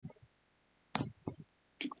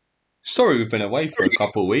Sorry we've been away for a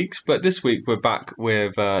couple of weeks, but this week we're back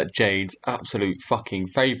with Jade's absolute fucking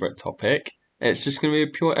favourite topic. It's just going to be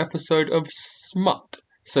a pure episode of SMUT.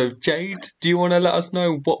 So, Jade, do you want to let us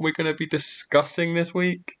know what we're going to be discussing this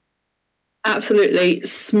week? Absolutely.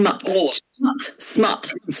 Smut. Oh.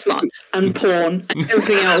 Smut, and porn and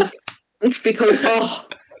everything else. Because,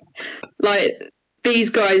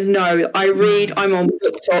 these guys know. I'm on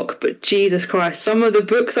book talk, but Jesus Christ, some of the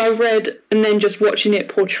books I've read and then just watching it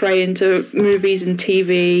portray into movies and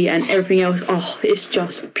TV and everything else, it's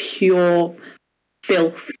just pure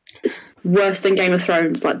filth. Worse than Game of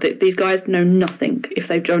Thrones. These guys know nothing if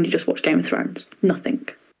they've only just watched Game of Thrones. Nothing.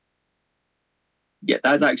 Yeah,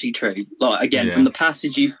 that's actually true. From the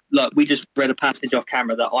passage we just read a passage off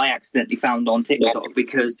camera that I accidentally found on TikTok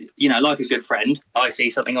because, like a good friend, I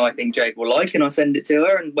see something I think Jade will like and I send it to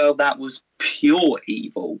her and, that was pure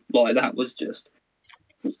evil. That was just...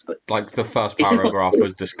 The first paragraph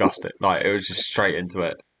was disgusting. It was just straight into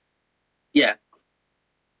it. Yeah.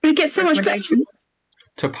 But it gets so much better.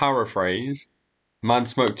 To paraphrase, man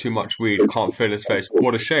smoked too much weed, can't feel his face.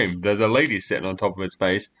 What a shame. There's a lady sitting on top of his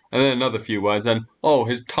face. And then another few words, and,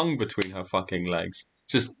 his tongue between her fucking legs.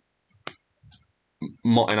 Just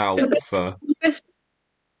motting out for...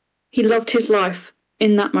 He loved his life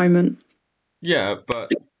in that moment. Yeah,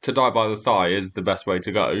 but to die by the thigh is the best way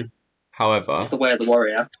to go. However... That's the way of the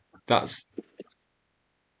warrior. That's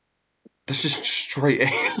just straight in.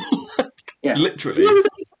 Yeah. Literally.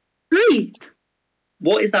 Great.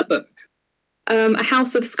 What is that book? A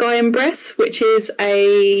House of Sky and Breath, which is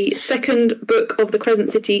a second book of the Crescent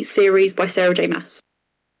City series by Sarah J. Maas.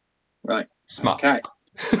 Right. Smart. Okay.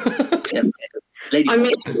 Yes. Lady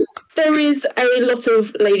porn. There is a lot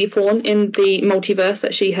of lady porn in the multiverse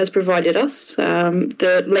that she has provided us.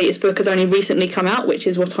 The latest book has only recently come out, which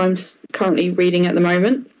is what I'm currently reading at the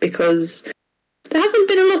moment, because there hasn't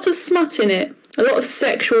been a lot of smut in it. A lot of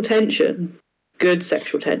sexual tension. Good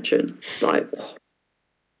sexual tension.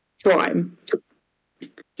 Crime.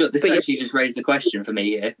 This actually just raised a question for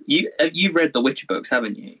me here. You've read the Witcher books,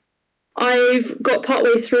 haven't you? I've got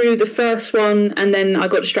partway through the first one, and then I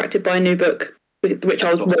got distracted by a new book, which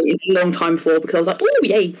I was waiting a long time for, because I was like, oh,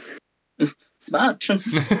 yay. Smart. I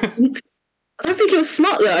don't think it was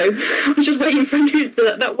smart, though. I was just waiting for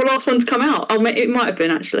that last one to come out. It might have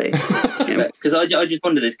been, actually. Because I just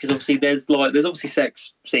wondered this, because obviously there's obviously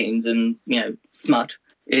sex scenes and, smut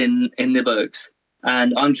in the books.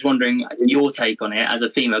 And I'm just wondering your take on it as a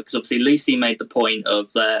female, because obviously Lucy made the point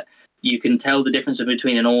of that you can tell the difference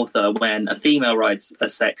between an author when a female writes a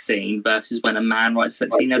sex scene versus when a man writes a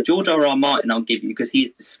sex scene. Now, George R.R. Martin, I'll give you, because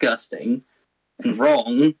he's disgusting and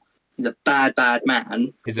wrong. He's a bad, bad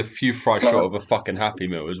man. He's a few fries short of a fucking Happy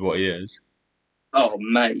Meal is what he is. Oh,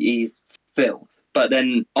 mate, he's filth. But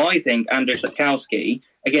then I think Andrzej Sapkowski,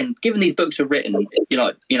 again, given these books are written,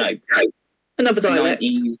 another dialect.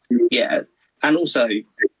 90s, yeah. And also,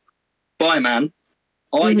 by a man,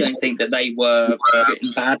 I don't think that they were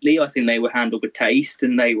written badly. I think they were handled with taste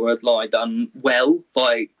and they were done well.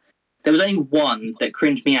 There was only one that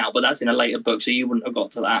cringed me out, but that's in a later book, so you wouldn't have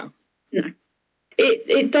got to that. No.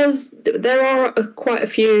 It does. There are quite a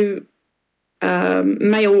few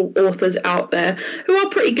male authors out there who are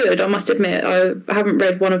pretty good, I must admit. I haven't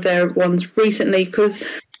read one of their ones recently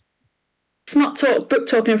because smut talk, book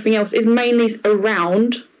talk and everything else is mainly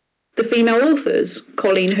around the female authors.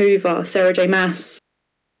 Colleen Hoover, Sarah J. Maas,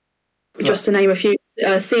 just to name a few.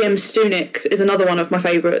 C.M. Stunick is another one of my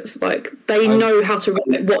favourites. They know how to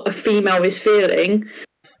write what a female is feeling,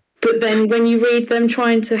 but then when you read them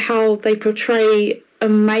trying to how they portray a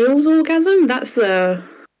male's orgasm, that's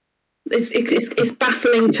it's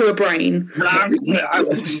baffling to a brain. No,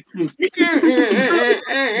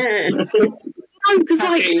 because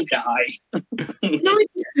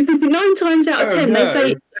nine times out of 10 they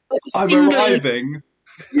say I'm arriving.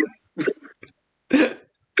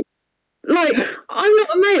 I'm not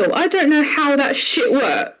a male. I don't know how that shit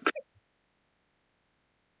works.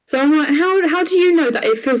 So I'm like, how do you know that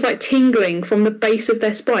it feels like tingling from the base of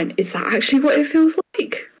their spine? Is that actually what it feels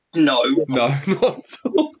like? No, not at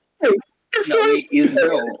all. That's no, what it is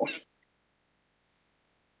not.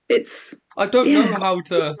 It's. I don't know how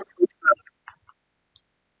to.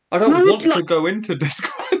 I don't want to go into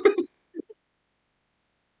describing.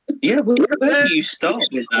 Yeah, well, where do you start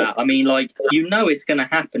with that? I mean, it's going to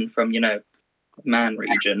happen from, man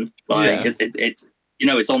region.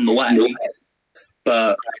 It's on the way.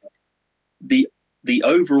 But the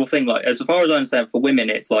overall thing, as far as I understand, for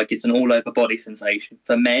women, it's it's an all-over body sensation.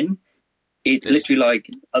 For men, it's literally like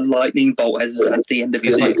a lightning bolt at the end of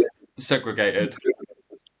your It's leg. segregated.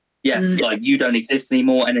 Yeah, like you don't exist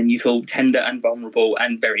anymore, and then you feel tender and vulnerable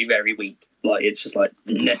and very, very weak. Like it's just like,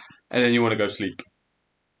 nah. And then you want to go sleep.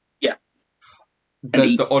 Yeah.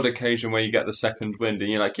 There's the odd occasion where you get the second wind,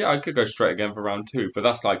 and you're like, yeah, I could go straight again for round 2, but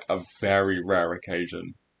that's like a very rare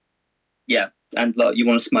occasion. Yeah, and like you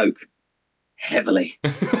want to smoke heavily.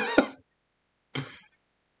 I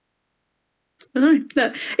don't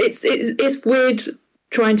know. It's weird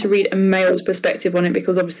trying to read a male's perspective on it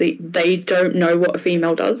because obviously they don't know what a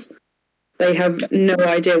female does. They have no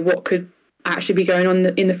idea what could actually be going on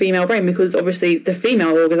in the female brain because obviously the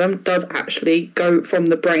female orgasm does actually go from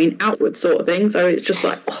the brain outward sort of thing. So it's just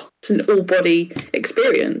like, it's an all-body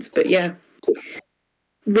experience. But yeah,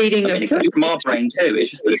 reading... I mean, it goes from our brain too.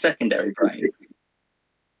 It's just the secondary brain.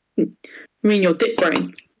 I mean, your dick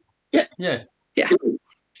brain. Yeah. Yeah. Yeah.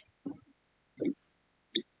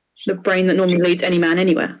 The brain that normally leads any man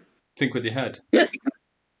anywhere. Think with your head. Yeah.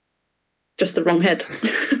 Just the wrong head.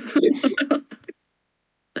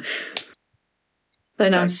 I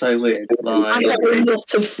know. That's so weird. Like, I've got a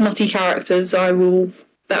lot of smutty characters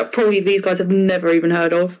that probably these guys have never even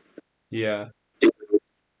heard of. Yeah.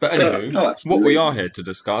 But anywho, what we are here to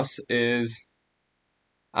discuss is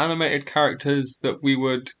animated characters that we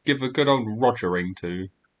would give a good old rogering to.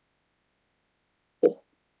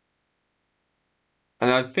 And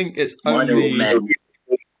I think it's only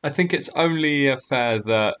fair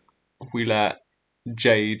that we let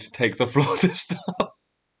Jade take the floor to start.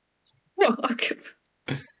 Well,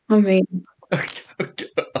 I mean...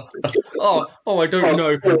 oh, I don't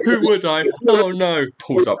know. Who would I? Oh no.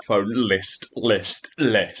 Pulls up phone. List. I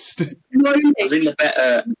think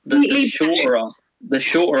the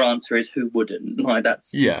shorter answer is who wouldn't. Like that's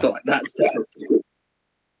difficult.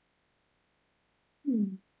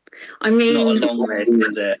 I mean, not a long list,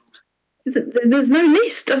 is it? There's no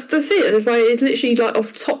list. That's it. It's literally like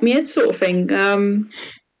off the top of my head sort of thing.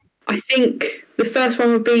 I think the first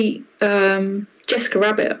one would be Jessica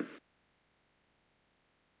Rabbit.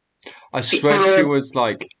 I swear she was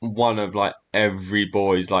like one of like every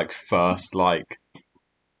boy's like first like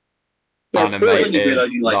animated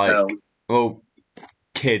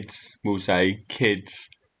kids will say kids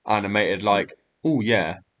animated like, oh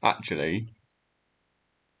yeah, actually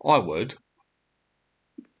I would.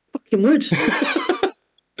 Fucking would.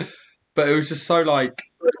 But it was just so like,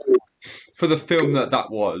 for the film that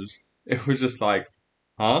was, it was just like,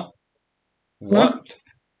 huh? What?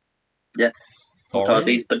 Yes. Sorry?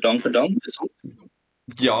 These badong.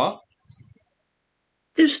 Yeah.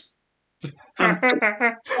 Just... yeah.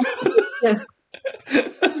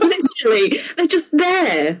 Literally, they're just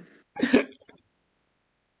there.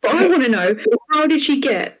 But I want to know, how did she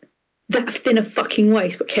get that thin a fucking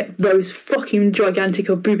waist but kept those fucking gigantic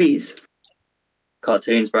of boobies?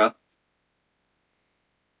 Cartoons, bro.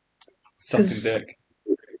 Sucking dick.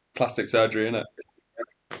 Plastic surgery, innit?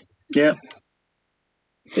 Yeah.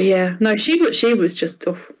 But yeah, no, she was just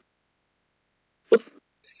off.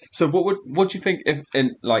 So what do you think if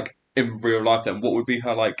in real life then? What would be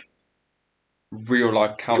her like real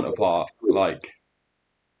life counterpart? Like,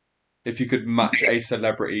 if you could match a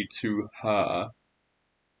celebrity to her,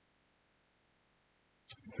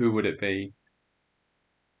 who would it be?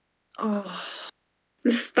 Oh,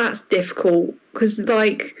 that's difficult because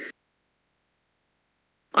like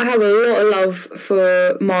I have a lot of love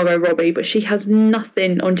for Margot Robbie, but she has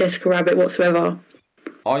nothing on Jessica Rabbit whatsoever.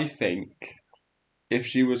 I think if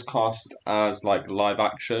she was cast as like live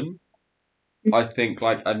action, I think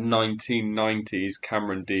like a 1990s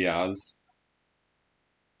Cameron Diaz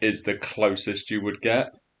is the closest you would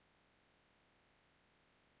get.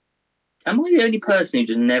 Am I the only person who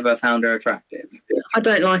just never found her attractive? I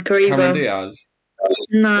don't like her either. Cameron Diaz?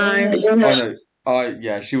 No.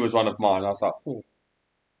 Yeah, she was one of mine. I was like, oh.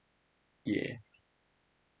 Yeah.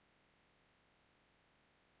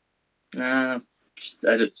 Nah,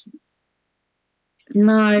 I just...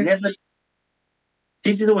 No. Never...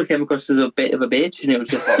 She just always came across as a bit of a bitch, and it was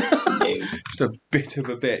just like... no. Just a bit of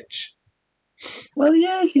a bitch. Well,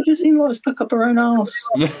 yeah, she just seemed like stuck up her own arse.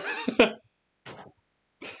 I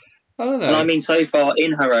don't know. And I mean, so far,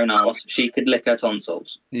 in her own arse, she could lick her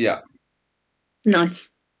tonsils. Yeah.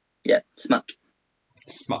 Nice. Yeah, smut.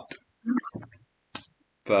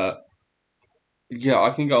 But... yeah, I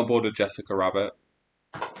can get on board with Jessica Rabbit.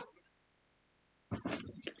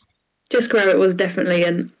 Jessica Rabbit was definitely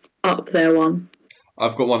an up there one.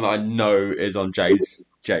 I've got one that I know is on Jade's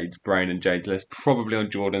brain and Jade's list, probably on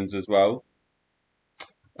Jordan's as well.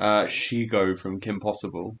 Shigo from Kim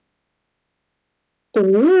Possible.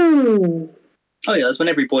 Ooh. Oh yeah, that's when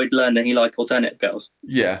every boy learned that he liked alternative girls.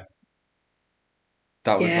 Yeah.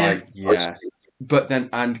 That was like, yeah. But then,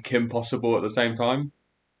 and Kim Possible at the same time.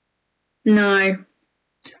 No.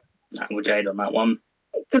 With Jade on that one.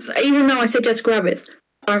 Because even though I said Jessica Rabbit,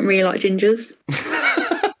 I don't really like gingers.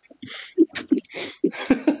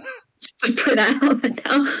 Just put that out there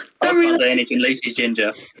now. I can't say anything. Lucy's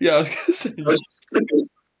ginger. Yeah, I was going to say.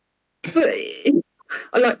 But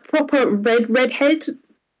I like proper redhead.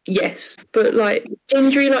 Yes, but like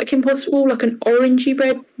gingery, like Kim Possible, like an orangey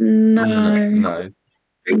red. No. No.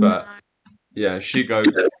 But yeah, Shigo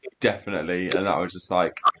definitely, and that was just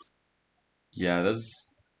like, yeah, there's.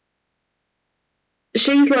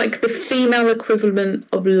 She's like the female equivalent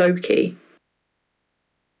of Loki.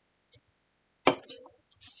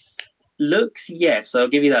 Looks, yes, I'll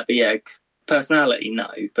give you that. But yeah, personality, no.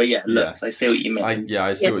 But yeah, looks, I see what you mean.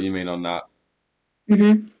 I see what you mean on that.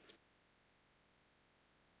 Mm-hmm.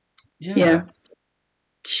 Yeah.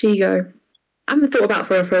 Shigo. I haven't thought about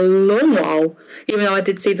her for a long while, even though I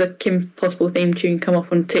did see the Kim Possible theme tune come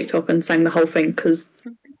up on TikTok and sang the whole thing, because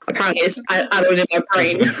apparently it's added in my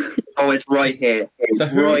brain. Oh, it's right here. It's So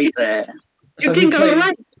right there. So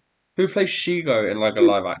who plays Shigo in like a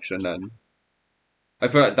live action then? I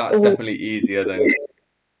feel like that's definitely easier than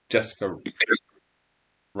Jessica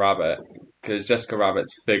Rabbit, because Jessica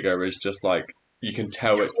Rabbit's figure is just like, you can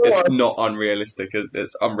tell it's not unrealistic.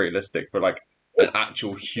 It's unrealistic for like an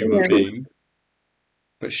actual human being.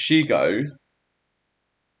 But Shigo.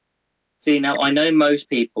 See, now I know most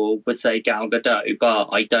people would say Gal Gadot, but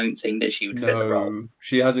I don't think that she would fit the role. No,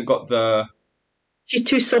 she hasn't got the. She's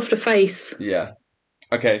too soft a face. Yeah.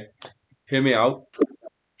 Okay, hear me out.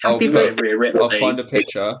 Have I'll find a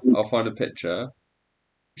picture.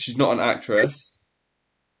 She's not an actress.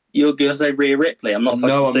 You're going to say Rhea Ripley. I'm not.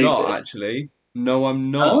 No, I'm stupid. not actually. No,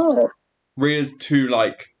 I'm not. Oh. Rhea's too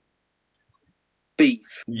like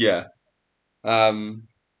beef. Yeah. Be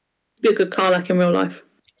a good Karlak in real life.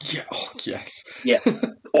 Yeah. Oh, yes. Yeah.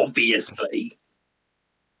 Obviously.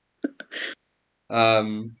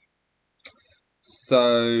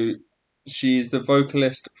 So she's the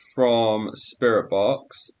vocalist from Spirit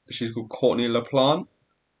Box. She's called Courtney LaPlante.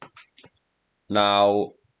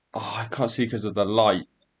 Now, I can't see because of the light.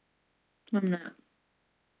 I'm not.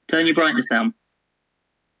 Turn your brightness down.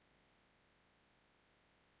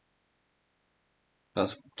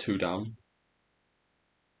 That's 2 down.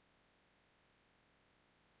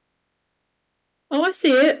 Oh, I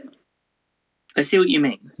see it. I see what you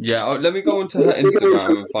mean. Yeah, let me go onto her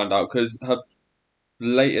Instagram and find out, because her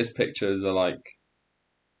latest pictures are like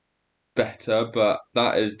better, but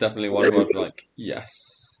that is definitely one where I'm like,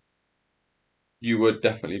 yes, you would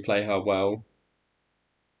definitely play her well.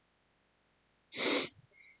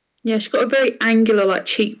 Yeah, she's got a very angular like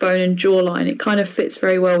cheekbone and jawline. It kind of fits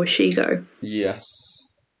very well with Shigo.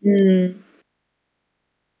 Yes. Ooh.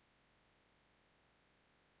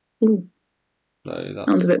 No, that's...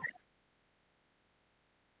 Sounds a bit...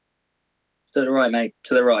 To the right, mate.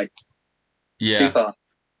 To the right. Yeah. Too far.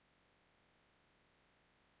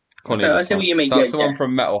 Okay, I see what you mean. That's the one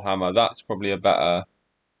from Metal Hammer. That's probably a better...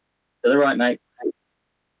 To the right, mate.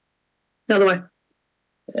 The other way.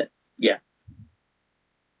 Yeah.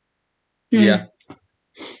 Yeah.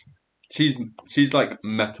 She's like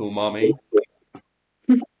Metal Mummy.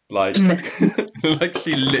 Like, like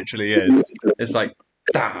she literally is. It's like,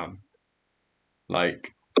 damn. Like,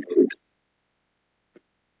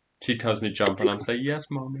 she tells me jump and I'm saying, yes,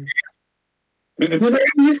 mommy. Whatever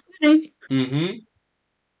you say. Mm-hmm.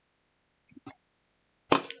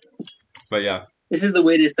 But yeah. This is the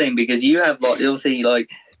weirdest thing, because you have like, obviously, like,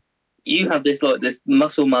 you have this like this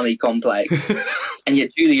muscle mummy complex, and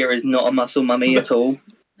yet Julia is not a muscle mummy at all.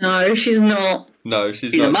 No, she's not. No,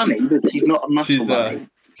 she's She's not. a mummy, but she's not a muscle mummy.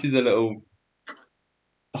 She's a little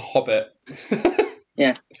hobbit.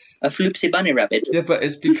 Yeah, a floopsy bunny rabbit. Yeah, but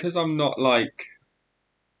it's because I'm not like...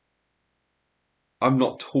 I'm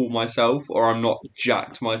not tall myself, or I'm not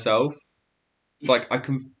jacked myself. It's like, I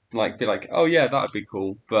can like be like, oh yeah, that'd be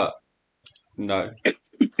cool, but no.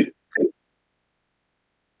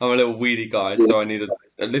 I'm a little weedy guy, so I need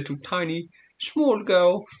a little tiny, small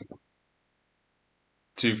girl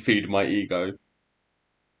to feed my ego.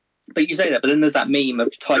 But you say that, but then there's that meme of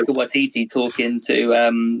Taika Waititi talking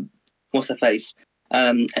to what's her face?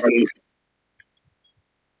 The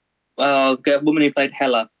woman who played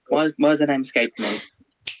Hela. Why is her name escaping me?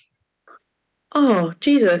 Oh,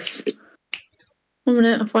 Jesus. 1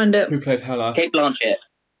 minute, I'll find it. Who played Hela? Kate Blanchett.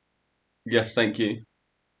 Yes, thank you.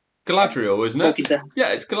 Galadriel, isn't it?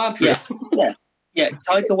 Yeah, it's Galadriel. Yeah.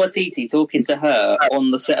 Taika Waititi talking to her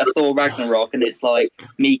on the set of Thor Ragnarok, and it's like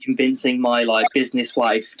me convincing my like business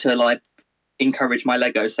wife to like encourage my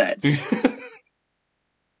Lego sets.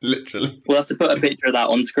 Literally. We'll have to put a picture of that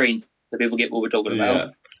on screen so people get what we're talking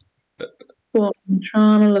about. What I'm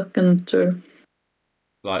trying to look into.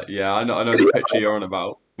 Like, yeah, I know the picture you're on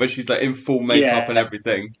about, where she's like in full makeup and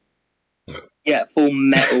everything. Yeah, full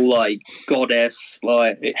metal, like goddess,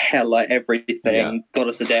 like hell, like everything,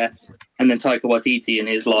 goddess of death, and then Taika Waititi in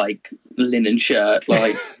his like linen shirt,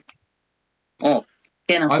 like, oh,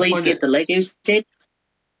 can I please get the Legos set?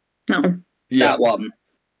 No. That one.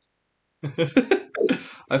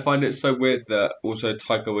 I find it so weird that also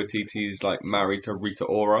Taika Waititi's like married to Rita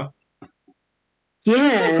Ora.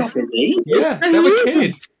 Yeah. Fuck off, is he? Yeah, they have a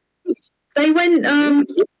kid. They went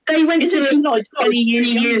Isn't she like 20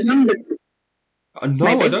 years younger? No,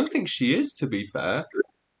 Maybe. I don't think she is, to be fair.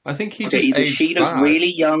 I think he just either aged she looks bad.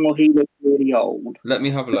 really young or he looks really old. Let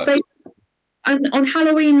me have a look. And on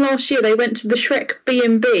Halloween last year, they went to the Shrek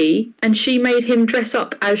B&B, and she made him dress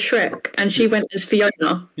up as Shrek, and she went as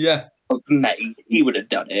Fiona. Yeah. Oh, mate, he would have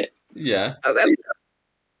done it. Yeah.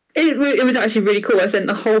 It was actually really cool. I sent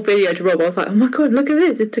the whole video to Rob. I was like, oh my god, look at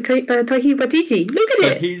this. It's Taika Waititi. Look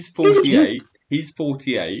at it. He's 48. He's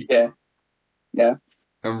 48. Yeah. Yeah.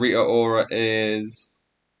 And Rita Ora is...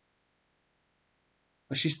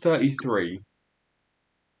 She's 33.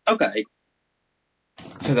 Okay.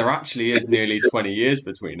 So there actually is nearly 20 years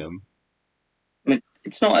between them. I mean,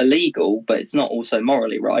 it's not illegal, but it's not also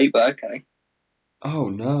morally right, but okay. Oh,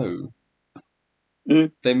 no.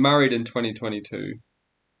 Mm. They married in 2022.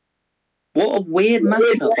 What a weird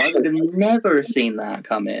mashup. I would have never seen that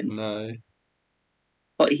come in. No.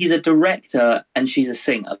 Like, he's a director and she's a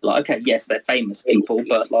singer. Like, okay, yes, they're famous people,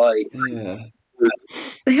 but like... Yeah.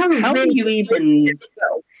 They have how do you even...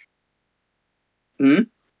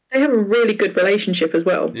 They have a really good relationship as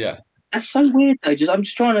well. Yeah. That's so weird, though. I'm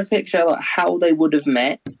just trying to picture like how they would have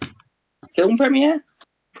met. Film premiere?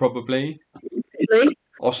 Probably. Really?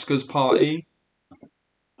 Oscars party?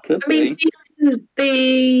 Could I mean,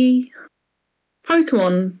 the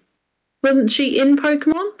Pokemon, wasn't she in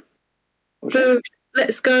Pokemon? The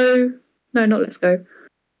Let's Go, no, not Let's Go,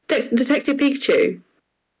 Detective Pikachu.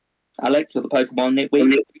 Alex with the Pokemon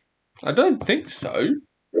Nitwit? I don't think so.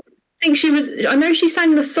 I think she was. I know she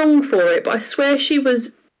sang the song for it, but I swear she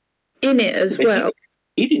was in it as well.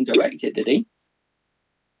 He didn't direct it, did he?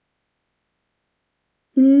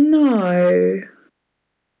 No.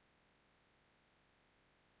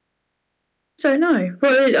 Don't know.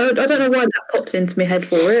 Well, I don't know why that pops into my head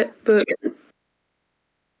for it, but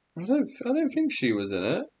I don't think she was in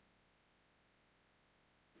it.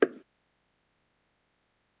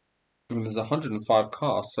 And there's 105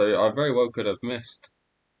 casts, so I very well could have missed.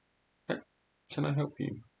 Can I help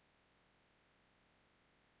you?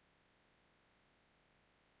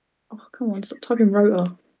 oh come on, stop typing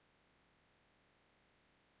rotor.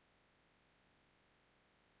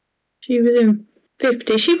 She was in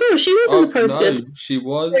 50. She was in the Pokemon. No,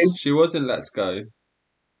 she was in Let's Go.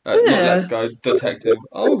 Not Let's Go, Detective.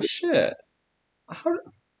 Oh shit!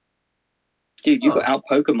 Dude, you got out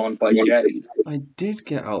Pokemon by Jade. I did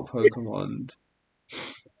get out Pokemon.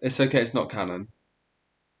 It's okay, it's not canon.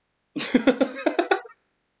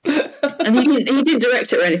 And he didn't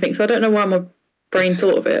direct it or anything, so I don't know why my brain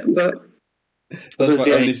thought of it, but that's my the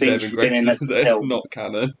only only thing saving she's grace been in is that's that it's film. not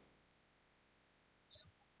canon.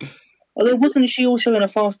 Although, wasn't she also in a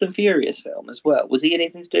Fast and Furious film as well? Was he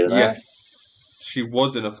anything to do with that? Yes, she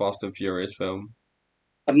was in a Fast and Furious film.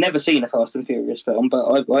 I've never seen a Fast and Furious film,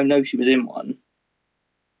 but I know she was in one.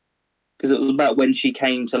 Because it was about when she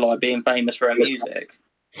came to like being famous for her music.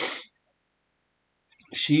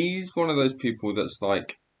 She's one of those people that's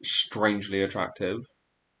like strangely attractive.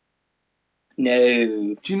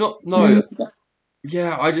 No. Do you not know?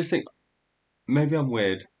 Yeah, I just think maybe I'm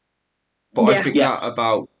weird. But I think that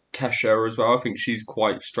about Kesha as well. I think she's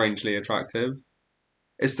quite strangely attractive.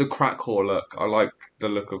 It's the crack whore look. I like the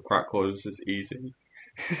look of crack whores. It's just easy.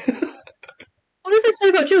 what does it say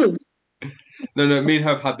about Jules? No, me and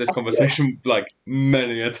her have had this conversation like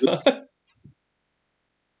many a time.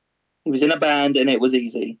 He was in a band and it was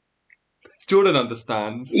easy. Jordan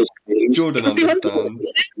understands. Jordan understands.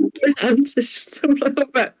 It's just I'm like,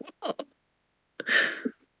 what?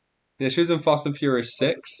 Yeah, she was in Fast and Furious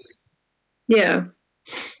 6. Yeah.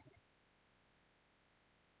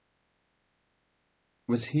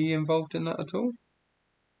 Was he involved in that at all?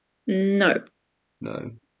 No.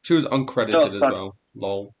 No. She was uncredited as well.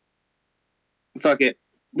 Lol. Fuck it.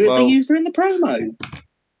 Well, they used her in the promo.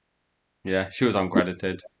 Yeah, she was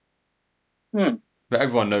uncredited. Hmm. But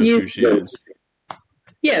everyone knows who she is.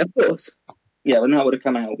 Yeah, of course. Yeah, when that would have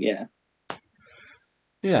come out, yeah.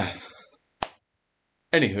 Yeah.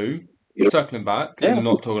 Anywho, circling back and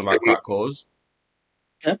not talking about crack whores.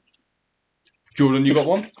 Yeah. Jordan, you got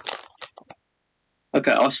one?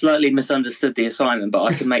 Okay, I slightly misunderstood the assignment, but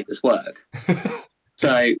I can make this work.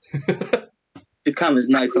 So, to come as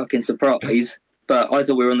no fucking surprise, but I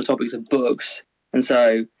thought we were on the topics of books, and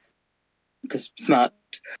so, because SMUT,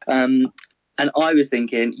 and I was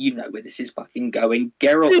thinking, you know where this is fucking going,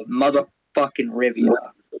 Geralt of motherfucking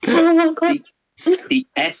Rivia. Oh my god. The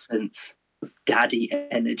essence of daddy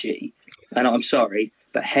energy. And I'm sorry,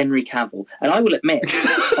 but Henry Cavill, and I will admit,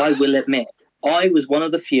 I was one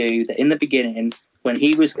of the few that in the beginning, when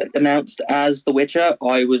he was announced as The Witcher,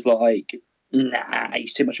 I was like, nah,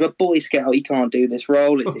 he's too much of a Boy Scout, he can't do this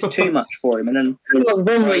role, it's too much for him. And then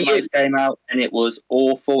promos came out and it was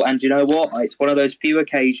awful. And you know what? It's one of those few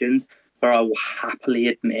occasions where I will happily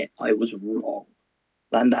admit I was wrong.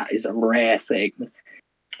 And that is a rare thing.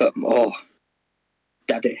 But,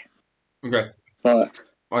 daddy. Okay. But,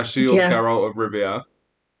 I see your Geralt of Rivia.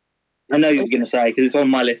 I know you were going to say, because it's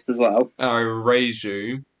on my list as well. I raise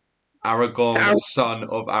you, Aragorn, son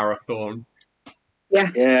of Arathorn.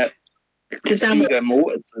 Yeah. Yeah. Viggo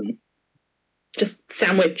Mortensen. Just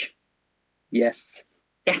sandwich. Yes.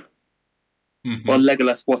 Yeah. Mm-hmm. While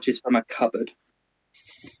Legolas watches from a cupboard.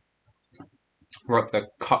 What the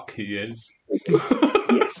cuck he is.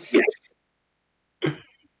 Yes.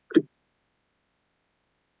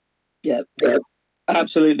 Yeah.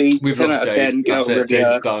 Absolutely. We've 10 lost out of Jade. 10. That's it.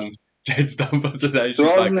 Jade's done. Jade's done for today. She's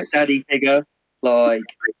Strong like, daddy figure, like,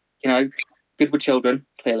 good with children,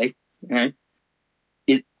 clearly,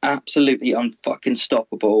 is absolutely unfucking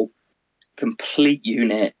stoppable. Complete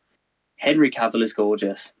unit. Henry Cavill is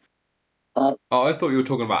gorgeous. I thought you were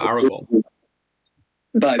talking about Aragorn.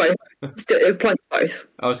 Both. Still, it applies to both.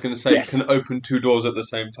 I was going to say, Yes. can open two doors at the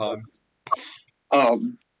same time.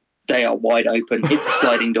 They are wide open. It's a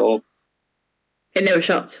sliding door. It never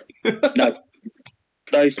shuts. No.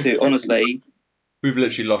 Those two, honestly. We've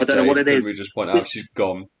literally lost I don't know Jade. what it Can is. we just point out she's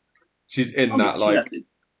gone? She's in that, like,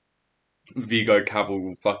 Viggo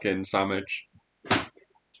Cavill fucking sandwich.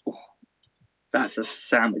 That's a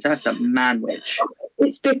sandwich. That's a manwich.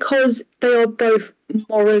 It's because they are both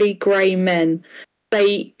morally grey men.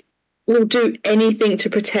 They will do anything to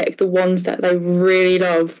protect the ones that they really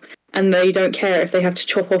love, and they don't care if they have to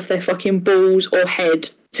chop off their fucking balls or head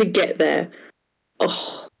to get there.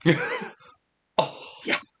 Oh.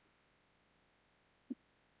 Yeah.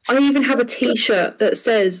 I even have a t-shirt that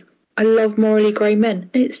says, I love morally grey men.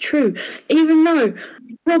 And it's true. Even though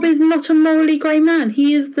Rob is not a morally grey man.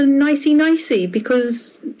 He is the nicey-nicey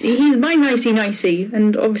because he's my nicey-nicey.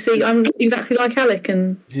 And obviously I'm exactly like Alec.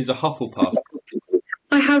 And he's a Hufflepuff.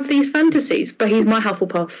 I have these fantasies, but he's my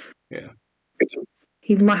Hufflepuff. Yeah.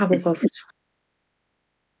 He's my Hufflepuff.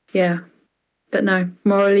 Yeah. But no,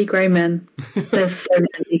 morally grey men. There's so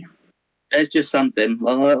many. There's just something.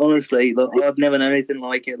 Like, honestly, I've never known anything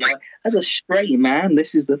like it. Like, as a straight man,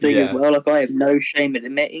 this is the thing as well. Like, I have no shame in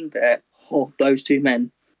admitting that. Those two men.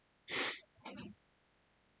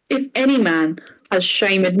 If any man has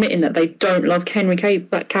shame admitting that they don't love Henry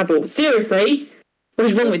Cavill, seriously, what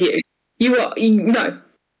is wrong with you? No.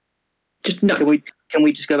 Just no. Can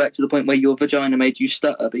we just go back to the point where your vagina made you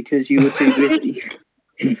stutter because you were too busy?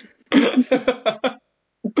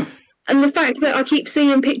 And the fact that I keep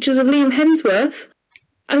seeing pictures of Liam Hemsworth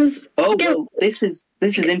as well, this is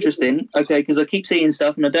interesting. Okay, because I keep seeing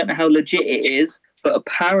stuff and I don't know how legit it is, but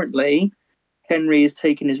apparently Henry is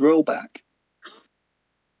taking his role back.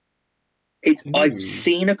 I've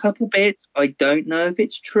seen a couple bits. I don't know if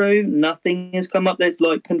it's true. Nothing has come up that's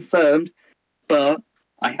like confirmed, but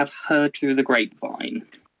I have heard through the grapevine.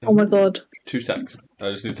 Oh my god. 2 secs. I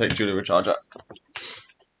just need to take Julia a charger.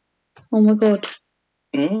 Oh my god.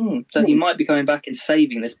 So he might be coming back and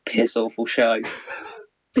saving this piss awful show.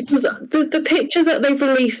 Because the pictures that they've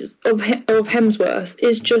released of Hemsworth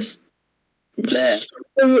is just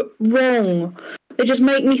so wrong. They just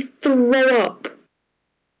make me throw up.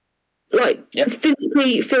 Like,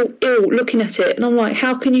 physically feel ill looking at it. And I'm like,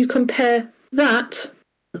 how can you compare that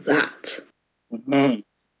to that? Mm-hmm.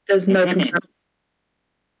 There's no comparison.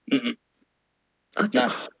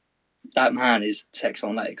 No. That man is sex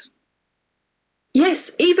on legs.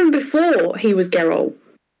 Yes, even before he was Geralt.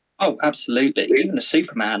 Oh, absolutely. Even a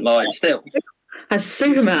Superman, like, still. As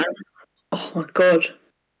Superman, oh my god.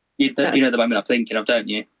 You know the moment I'm thinking of, don't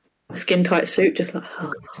you? Skin-tight suit, just like...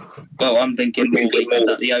 Well, I'm thinking more like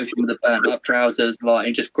at the ocean with the burnt-up trousers, like,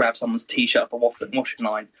 and just grab someone's T-shirt off the washing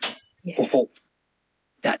line. Yeah.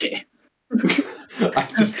 Daddy. I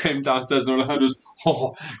just came downstairs and all I heard was,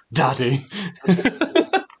 daddy.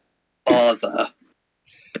 Father.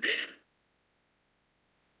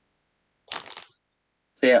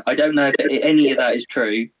 So yeah, I don't know if any of that is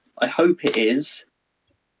true. I hope it is.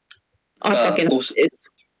 I fucking hope it is.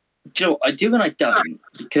 Do you know what? I do and I don't,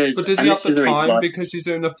 because... But does he have the time? Because he's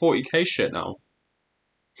doing the 40k shit now.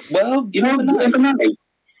 Well, you never know.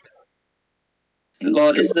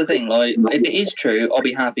 Like, this is the thing, like, if it is true, I'll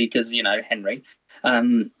be happy because, you know, Henry,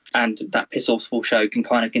 and that piss-awful show can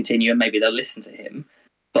kind of continue and maybe they'll listen to him.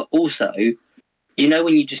 But also, you know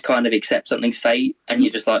when you just kind of accept something's fate and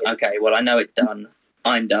you're just like, okay, well, I know it's done.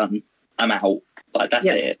 I'm done. I'm out. Like, that's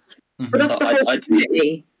it. But that's the whole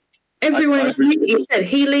community. Everyone in the community said,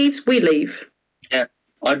 he leaves, we leave. Yeah,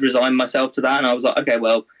 I'd resigned myself to that, and I was like, okay,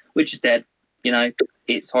 well, Witch is dead. You know,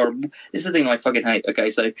 it's horrible. This is the thing I fucking hate. Okay,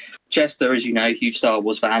 so Chester, as you know, huge Star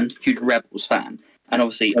Wars fan, huge Rebels fan, and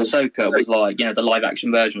obviously Ahsoka was like, you know, the live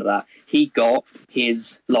action version of that. He got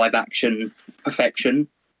his live action perfection,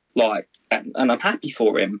 like, and I'm happy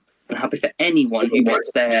for him. I'm happy for anyone who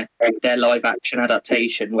gets their live action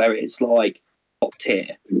adaptation where it's like top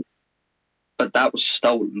tier. But that was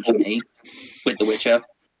stolen for me with The Witcher.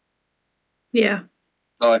 Yeah.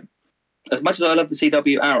 Like, as much as I love the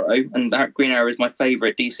CW Arrow, and Green Arrow is my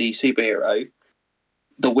favourite DC superhero,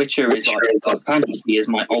 The Witcher is like fantasy is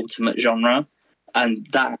my ultimate genre, and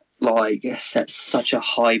that like sets such a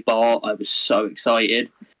high bar. I was so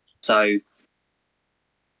excited. So,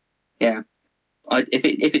 yeah,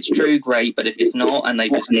 if it's true, great. But if it's not, and they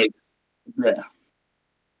just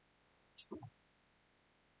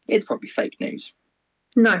it's probably fake news.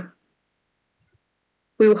 No.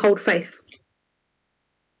 We will hold faith.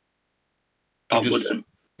 I wouldn't.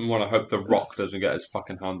 I want to hope The Rock doesn't get his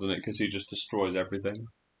fucking hands on it because he just destroys everything.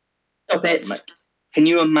 Stop it. Can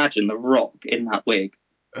you imagine The Rock in that wig?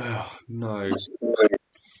 Ugh, no.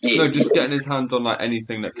 No, just getting his hands on like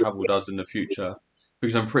anything that Cavill does in the future.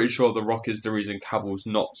 Because I'm pretty sure The Rock is the reason Cavill's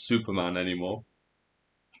not Superman anymore.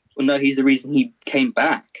 Well, no, he's the reason he came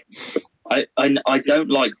back. I don't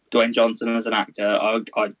like Dwayne Johnson as an actor. I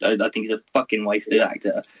think he's a fucking wasted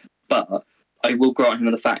actor. But I will grant him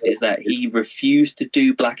the fact is that he refused to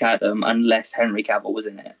do Black Adam unless Henry Cavill was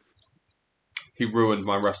in it. He ruined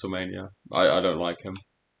my WrestleMania. I don't like him.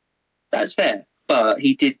 That's fair. But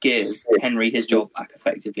he did give Henry his job back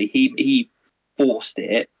effectively. He forced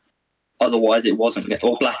it. Otherwise it wasn't,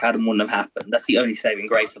 or Black Adam wouldn't have happened. That's the only saving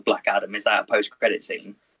grace of Black Adam is that post-credit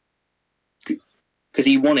scene. Because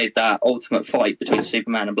he wanted that ultimate fight between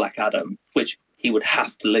Superman and Black Adam, which he would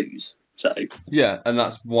have to lose. So yeah, and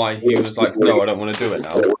that's why he was like, no, I don't want to do it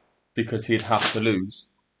now. Because he'd have to lose.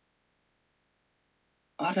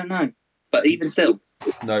 I don't know. But even still,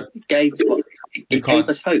 no, it gave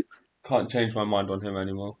us hope. Can't change my mind on him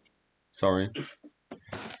anymore. Sorry.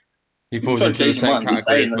 He falls into the same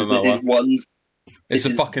category as Momoa. It's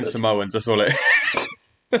the fucking Samoans, that's all it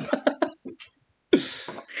is.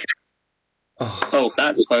 Oh,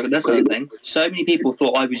 that's another thing. So many people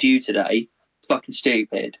thought I was you today. It's fucking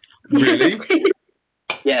stupid. Really?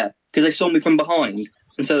 Yeah, because they saw me from behind.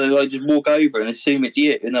 And so they like just walk over and assume it's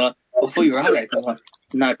you. And they're like, oh, I thought you were Alec. I'm like,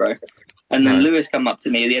 no, bro. And then Lewis come up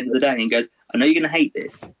to me at the end of the day and goes, I know you're going to hate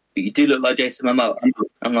this, but you do look like Jason Momoa.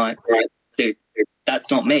 I'm like, dude,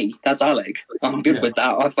 that's not me. That's Alec. I'm good with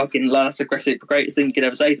that. I fucking that's the greatest thing you could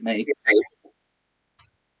ever say to me.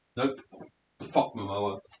 Nope. Fuck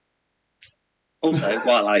Momoa. Also,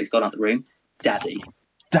 while Alec's gone out the room, Daddy.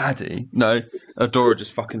 Daddy? No. Adora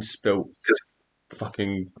just fucking spilt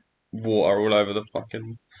fucking water all over the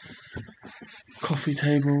fucking coffee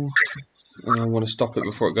table. I want to stop it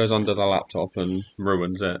before it goes under the laptop and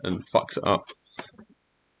ruins it and fucks it up.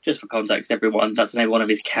 Just for context, everyone, that's maybe one of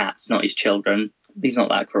his cats, not his children. He's not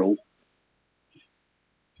that cruel.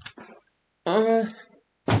 I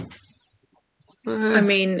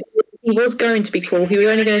mean, he was going to be cruel. He was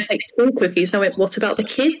only going to take 2 cookies. And I went, what about the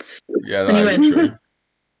kids? Yeah, that is true.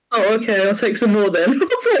 Oh, okay, I'll take some more then.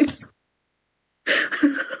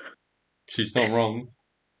 She's not wrong.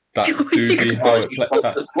 That do be how it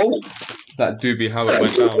that do be how it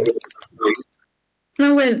went down. And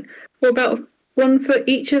I went, what about 1 for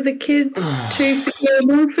each of the kids, 2 for you, and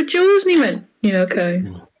 1 for Jules? And he went, yeah, okay.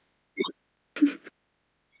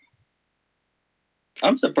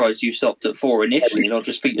 I'm surprised you stopped at 4 initially, not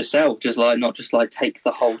just for yourself, not just take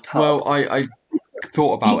the whole tub. Well, I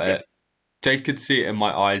thought about it. Jade could see it in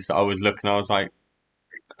my eyes that I was looking. I was like,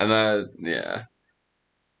 and yeah.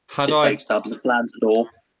 Takes tub and slams the door.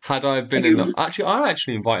 Had I been in the... Actually, I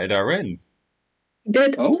actually invited her in. You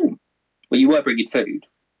did? Oh. Well, you were bringing food.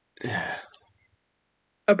 Yeah.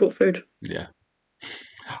 I brought food. Yeah.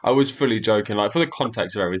 I was fully joking. Like, for the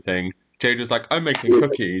context of everything, Jade was like, I'm making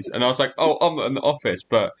cookies. And I was like, oh, I'm not in the office,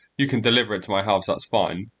 but you can deliver it to my house. That's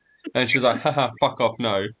fine. And she was like, haha, fuck off,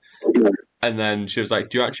 no. And then she was like,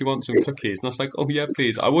 do you actually want some cookies? And I was like, oh, yeah,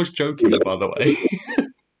 please. I was joking, by the way.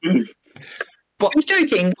 But I was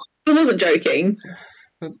joking. I wasn't joking.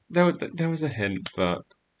 There was a hint, but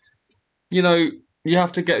you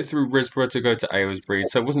have to get through Risborough to go to Aylesbury,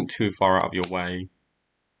 so it wasn't too far out of your way.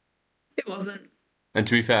 It wasn't. And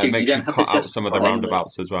to be fair, it Dude, makes you you don't have cut to out some of the justify it.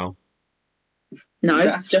 roundabouts as well. No. You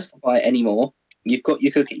don't have to justify it anymore. You've got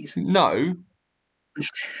your cookies. No.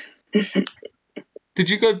 Did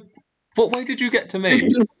you go? What way did you get to me?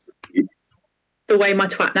 The way my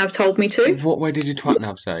twat-nav told me to. What way did your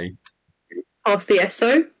twat-nav say? Past the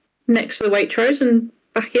Esso, next to the Waitrose, and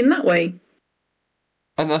back in that way.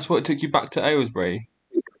 And that's what took you back to Aylesbury?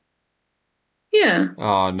 Yeah.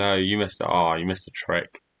 Oh, no, you missed it. Oh, you missed a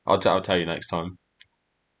trick. I'll tell you next time.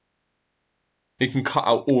 You can cut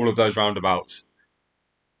out all of those roundabouts.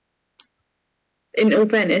 In all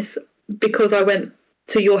fairness, because I went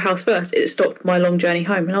to your house first, it stopped my long journey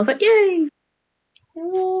home, and I was like, yay!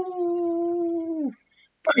 Ooh.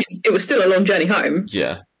 I mean, it was still a long journey home.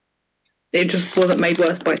 Yeah. It just wasn't made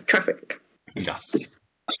worse by traffic. Yes. It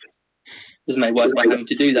was made worse by having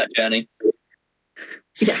to do that journey.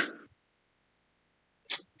 Yeah.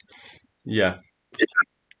 Yeah.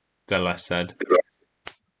 The less said.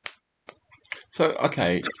 So,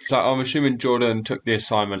 okay. So I'm assuming Jordan took the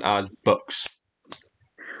assignment as books.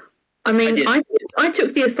 I mean, I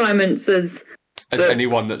took the assignments as books.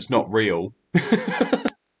 Anyone that's not real.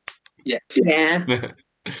 Yeah. Yeah.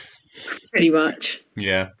 Pretty much.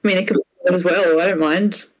 Yeah. I mean, it could be as well. I don't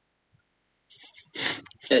mind.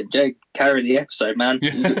 Yeah, Jade, carry the episode, man.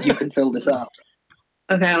 You can fill this up.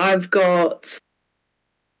 Okay, I've got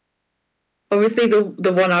obviously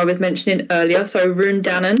the one I was mentioning earlier. So Rune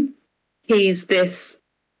Dannon, he's this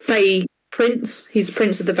Fey prince. He's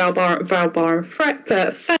prince of the Valbaran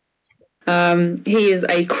he is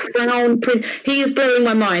a crown prince. He is blowing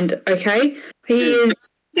my mind. Okay, he is.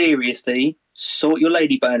 Seriously, sort your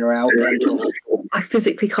lady boner out. I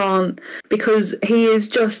physically can't because he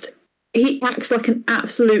acts like an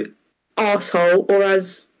absolute arsehole, or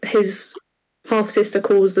as his half sister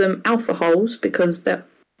calls them, alpha holes, because they're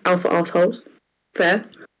alpha arseholes. Fair.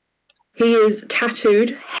 He is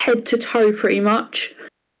tattooed head to toe pretty much.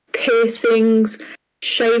 Piercings,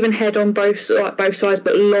 shaven head on both sides,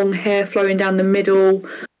 but long hair flowing down the middle.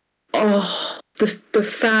 Oh, the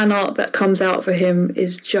fan art that comes out for him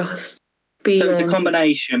is just beyond. So it's a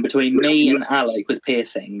combination between me and Alec with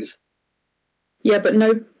piercings. Yeah, but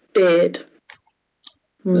no beard.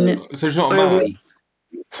 No. So he's not a man.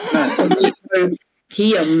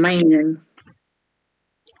 He amazing.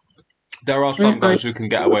 There are some guys who can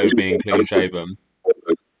get away with being clean shaven.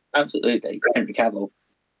 Absolutely. Henry Cavill.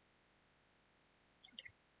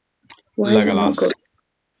 Why is it not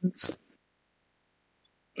Legolas.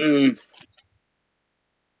 got...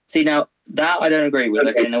 See, now, that I don't agree with.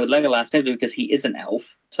 Okay, now with Legolas, simply because he is an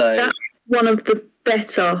elf. So That's one of the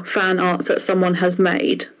better fan arts that someone has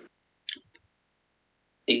made.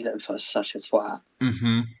 he looks like such a twat.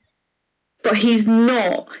 Mm-hmm. But he's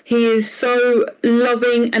not. He is so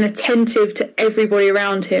loving and attentive to everybody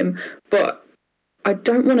around him. But I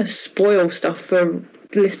don't want to spoil stuff for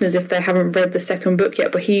listeners if they haven't read the second book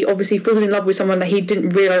yet. But he obviously falls in love with someone that he didn't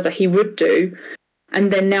realise that he would do. And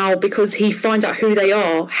then now, because he finds out who they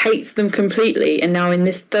are, hates them completely. And now in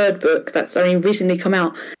this third book that's only recently come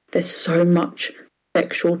out, there's so much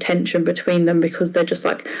sexual tension between them because they're just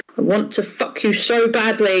like, I want to fuck you so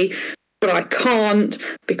badly, but I can't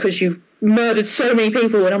because you've murdered so many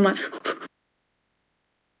people. And I'm like,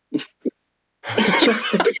 it's just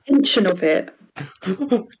the tension of it.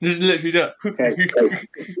 Just literally that. Okay.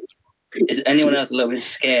 Is anyone else a little bit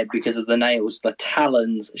scared because of the nails, the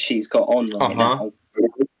talons she's got on right now?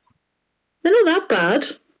 They're not that bad.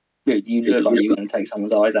 Dude, you look like you're going to take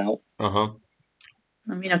someone's eyes out. Uh-huh.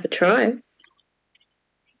 I mean, I could try.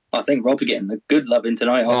 I think Rob are getting the good loving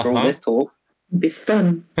tonight after all this talk. It'd be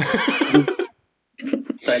fun.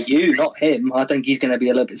 So you, not him. I think he's going to be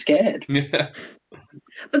a little bit scared. Yeah.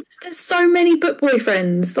 But there's so many book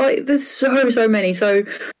boyfriends. Like, there's so many. So,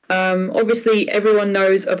 obviously, everyone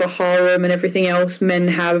knows of a harem and everything else. Men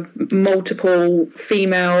have multiple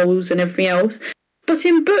females and everything else. But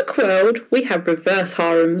in book world, we have reverse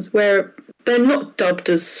harems where they're not dubbed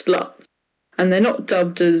as sluts. And they're not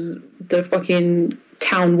dubbed as the fucking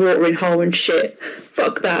town watering hole and shit.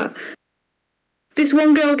 Fuck that. This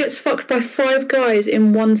one girl gets fucked by 5 guys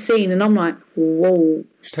in one scene, and I'm like, whoa.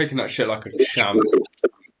 She's taking that shit like a champ.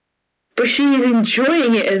 But she's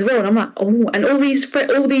enjoying it as well, and I'm like, oh. And all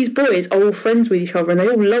these boys are all friends with each other, and they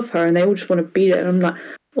all love her, and they all just want to beat her. And I'm like,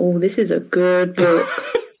 oh, this is a good book.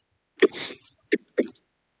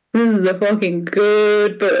 This is a fucking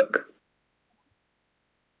good book.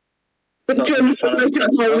 So I'm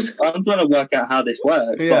trying to work out how this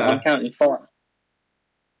works. Yeah. Like, I'm counting 5.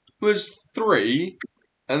 was 3,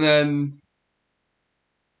 and then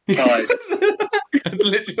 5. That's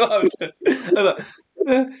literally what I was saying. I was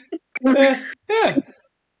like, yeah.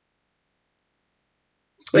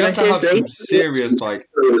 You have to have some serious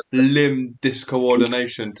limb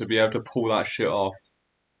discoordination to be able to pull that shit off.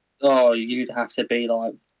 Oh, you'd have to be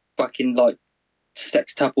fucking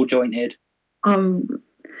sextuple jointed. Honestly,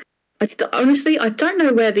 I don't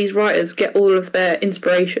know where these writers get all of their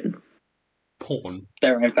inspiration. Porn.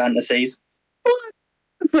 Their own fantasies. For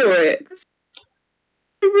it.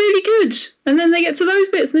 They're really good. And then they get to those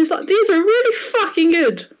bits and it's like, these are really fucking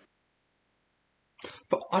good.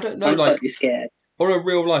 But I don't know, I'm slightly scared. Or in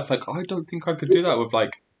real life, I don't think I could do that with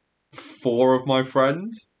 4 of my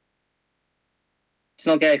friends. It's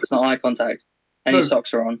not gay if it's not eye contact. And your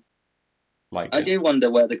socks are on. I do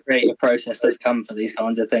wonder where the creative process does come for these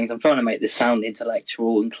kinds of things. I'm trying to make this sound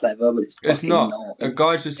intellectual and clever, but it's not. A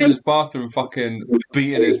guy's just in his bathroom fucking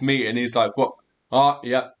beating his meat and he's like, what?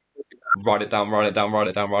 Yeah. Write it down. Write it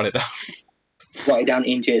down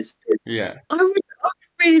inches. Yeah. I would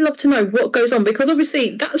really love to know what goes on, because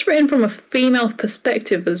obviously that's written from a female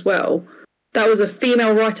perspective as well. That was a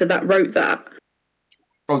female writer that wrote that.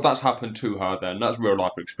 Oh, that's happened to her then. That's real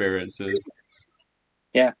life experiences.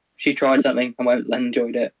 Yeah. She tried something and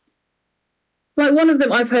enjoyed it. One of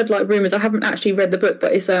them, I've heard rumours, I haven't actually read the book,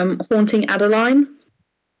 but it's Haunting Adeline.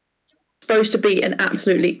 It's supposed to be an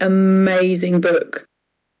absolutely amazing book.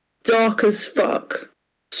 Dark as fuck.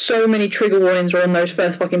 So many trigger warnings are on those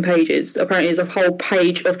first fucking pages. Apparently there's a whole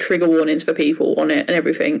page of trigger warnings for people on it and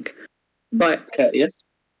everything. Yes.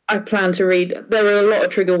 I plan to read. There are a lot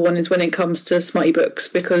of trigger warnings when it comes to smutty books,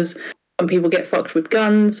 because some people get fucked with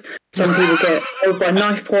guns, some people get killed by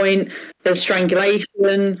knife point, there's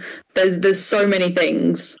strangulation, there's so many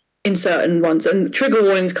things in certain ones, and trigger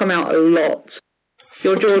warnings come out a lot.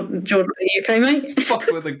 Jordan, are you okay, mate? Fuck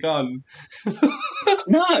with a gun.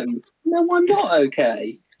 No, I'm not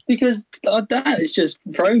okay. Because that has just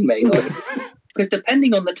thrown me. Because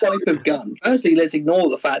depending on the type of gun, firstly, let's ignore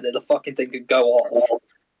the fact that the fucking thing could go off.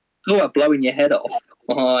 Talk about blowing your head off.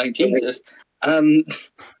 Oh, Jesus.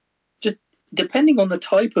 Just depending on the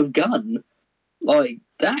type of gun,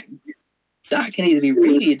 that can either be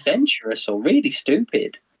really adventurous or really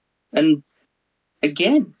stupid. And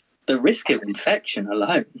again, the risk of infection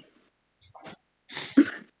alone.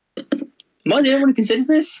 Am I the only one who considers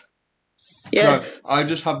this? Yes. No, I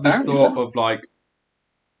just have this thought of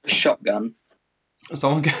shotgun.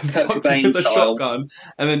 Someone getting fucked with a shotgun,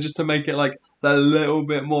 and then just to make it a little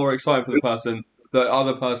bit more exciting for the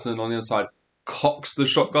other person on the other side cocks the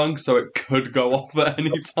shotgun so it could go off at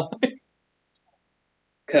any time.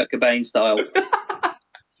 Kurt Cobain style.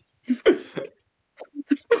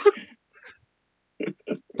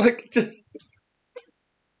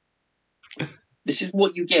 This is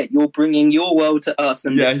what you get. You're bringing your world to us,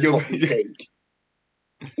 and this is what we see.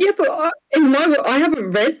 Yeah, but I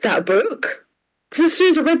haven't read that book. Because as soon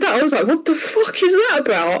as I read that, I was like, what the fuck is that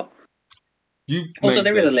about? Also,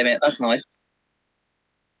 there is a limit. That's nice.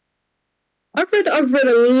 I've read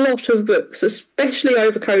a lot of books, especially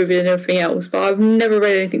over COVID and everything else, but I've never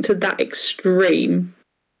read anything to that extreme.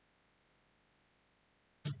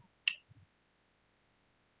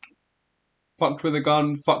 Fucked with a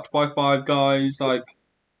gun, fucked by 5 guys, The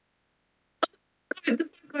 5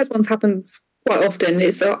 guys ones happens quite often.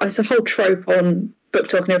 It's a whole trope on book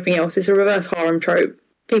talk and everything else. It's a reverse harem trope.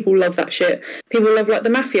 People love that shit. People love the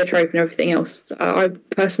mafia trope and everything else. I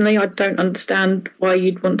don't understand why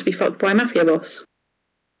you'd want to be fucked by a mafia boss.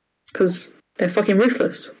 Because they're fucking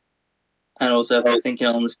ruthless. And also, if I'm thinking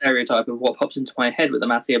on the stereotype of what pops into my head with a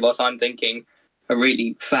mafia boss, I'm thinking a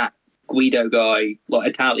really fat Guido guy,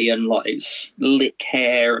 Italian, slick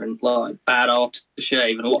hair and bad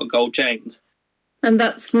aftershave and a lot of gold chains. And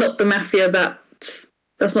that's not the mafia that's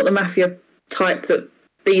not the mafia type that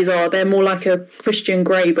these are. They're more like a Christian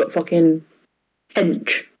Grey, but fucking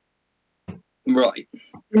hench. Right.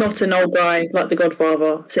 Not an old guy like the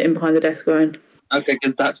Godfather sitting behind the desk going... Okay,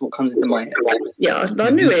 because that's what comes into my head. Yeah, I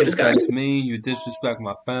knew it was going. You disrespect me, you disrespect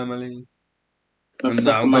my family, and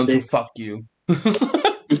now I'm going to fuck you.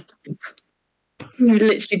 You've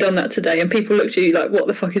literally done that today, and people looked at you like, what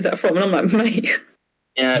the fuck is that from? And I'm like, mate.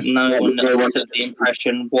 Yeah, no one understood the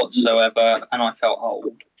impression whatsoever, and I felt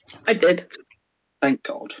old. I did. Thank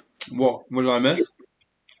God. What did I miss?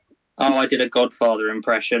 Oh, I did a Godfather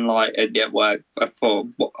impression, at work. I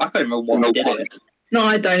can't remember why I did it. No,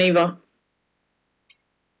 I don't either.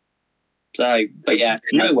 So, but yeah,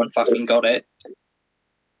 no one fucking got it.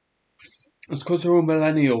 It's because they're all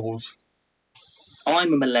millennials.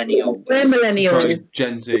 I'm a millennial. We're millennials. Sorry,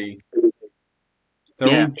 Gen Z. They're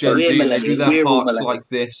Yeah, all Gen we're Z. They do millennials. their We're all hearts millennials. like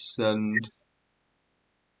this, and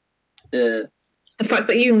The fact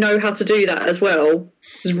that you know how to do that as well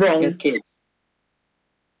is wrong. as kids.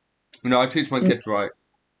 I teach my kids right.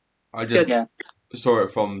 I just Yeah. saw it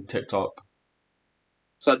from TikTok.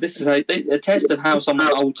 So this is a test of how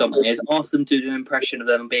someone old someone is. Ask them to do an impression of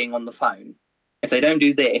them being on the phone. If they don't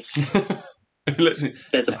do this, Literally,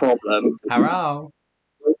 there's a problem. hello.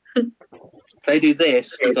 If they do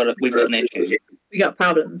this, we've got an issue. We got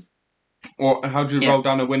problems. Or how do you roll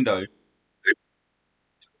down a window?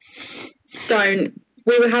 Don't.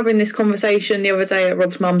 We were having this conversation the other day at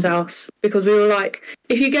Rob's mum's house because we were like,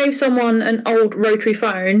 if you gave someone an old rotary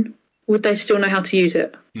phone, would they still know how to use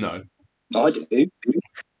it? No. I do.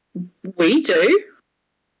 We do.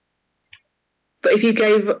 But if you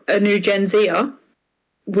gave a new Gen Zer,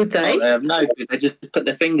 would they? Oh, they have no clue. They just put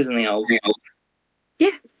their fingers in the old.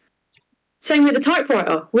 Yeah. Same with the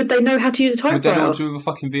typewriter. Would they know how to use a Would they typewriter? know what to do with a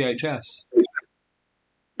fucking VHS?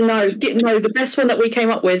 No, the best one that we came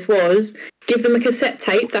up with was give them a cassette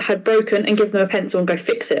tape that had broken and give them a pencil and go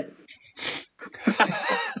fix it.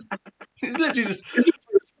 It's literally just...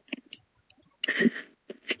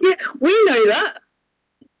 Yeah, we know that.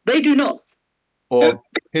 They do not. Or,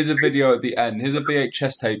 here's a video at the end. Here's a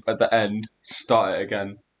VHS tape at the end. Start it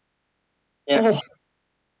again. Yeah.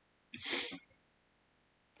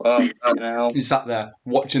 Oh. You sat there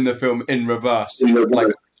watching the film in reverse, like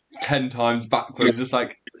 10 times backwards, just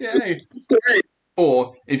like, yay.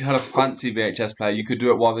 Or, if you had a fancy VHS player, you could do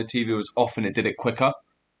it while the TV was off and it did it quicker.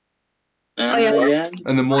 Yeah.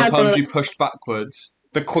 And the more I had times one of- you pushed backwards,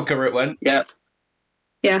 the quicker it went. Yeah.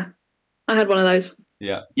 Yeah, I had one of those.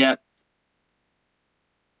 Yeah. Yeah.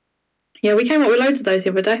 Yeah, we came up with loads of those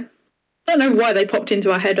the other day. I don't know why they popped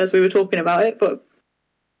into our head as we were talking about it, but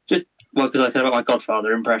Well, because I said about my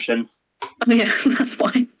Godfather impression. oh yeah, that's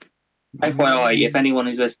why. FYI, if anyone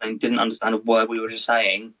who's listening didn't understand a word we were just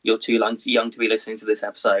saying, you're too young to be listening to this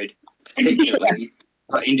episode. Particularly,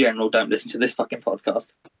 but in general, don't listen to this fucking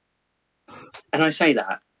podcast. And I say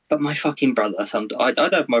that, but my fucking brother, I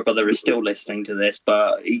don't know if my brother is still listening to this,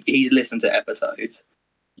 but he's listened to episodes.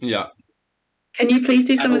 Yeah. Can you please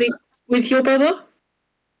do some of these with your brother?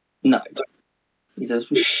 No. He's a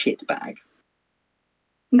shit bag.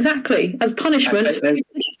 Exactly. As punishment,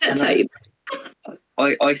 cassette tape.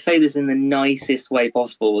 I say this in the nicest way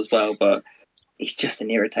possible as well, but he's just an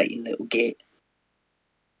irritating little git.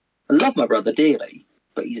 I love my brother dearly,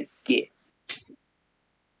 but he's a git.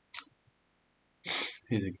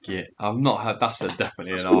 He's a git. I've not heard that's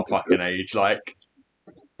definitely in our fucking age. Like,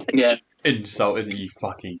 Yeah. insult, isn't it, you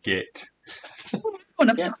fucking git? What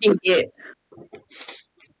a fucking git.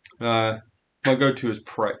 My go-to is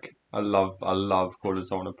prick. I love calling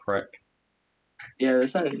someone a prick. Yeah,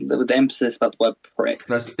 there's something with the emphasis about the word prick.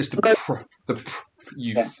 It's the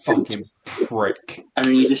you fucking prick. And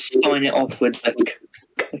then you just sign it off with the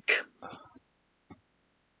k.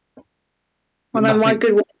 One of my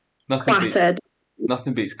good ones,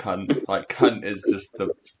 Nothing beats cunt. Like, cunt is just the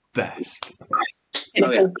best.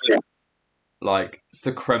 Oh, yeah. Like, it's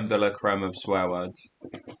the creme de la creme of swear words.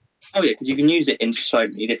 Oh, yeah, because you can use it in so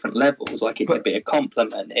many different levels. Like, it could be a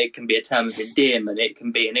compliment, it can be a term of endearment, it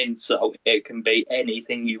can be an insult, it can be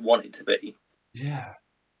anything you want it to be. Yeah.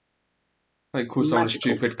 Like, call someone a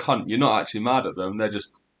stupid cunt. You're not actually mad at them. They're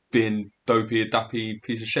just being dopey, a dappy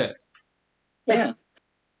piece of shit. Yeah.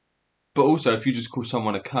 But also, if you just call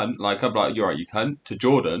someone a cunt, like, I'm like, you're right, you cunt, to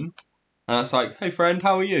Jordan, and that's like, hey, friend,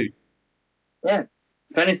 how are you? Yeah.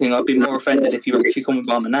 If anything, I'd be more offended if you actually call me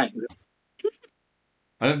by my name.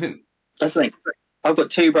 I don't think... That's the thing. I've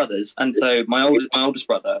got two brothers, and so my oldest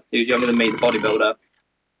brother, who's younger than me, the bodybuilder,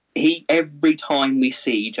 every time we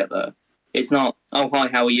see each other, it's not, oh, hi,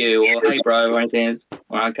 how are you, or hey, bro, or anything. It's,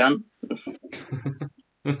 well, I can't.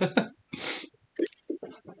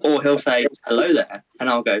 Or he'll say, hello there, and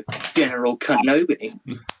I'll go, General Cunt-Noby.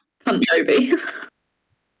 Cunt-Noby.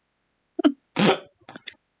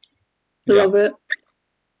 Love it.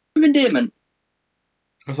 With endearment.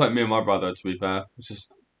 It's like me and my brother, to be fair. It's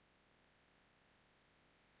just...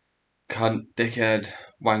 cunt, dickhead,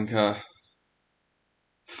 wanker,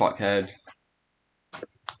 fuckhead.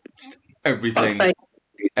 Just everything. Fuckface.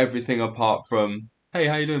 Everything apart from, hey,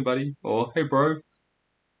 how you doing, buddy? Or, hey, bro.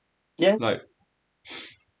 Yeah. Like...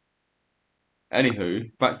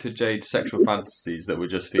 Anywho, back to Jade's sexual fantasies that we're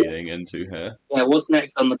just feeding into here. Yeah, what's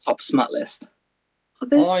next on the top SMUT list? Oh,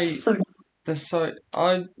 there's just so...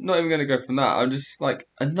 I'm not even going to go from that. I'm just like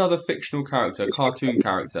another fictional character, cartoon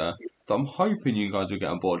character that I'm hoping you guys will get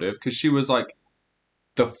on board with, because she was like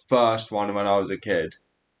the first one when I was a kid,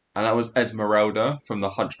 and that was Esmeralda from The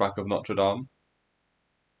Hunchback of Notre Dame.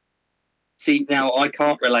 See, now I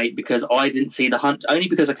can't relate because I didn't see the Hunch. Only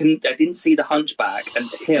because I didn't see the Hunchback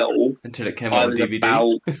until it came I out on was DVD.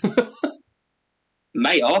 about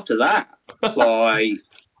Mate. After that, like,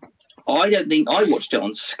 I don't think I watched it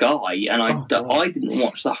on Sky, and I didn't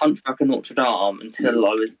watch the Hunchback of Notre Dame until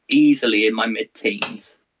I was easily in my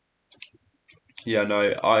mid-teens. Yeah,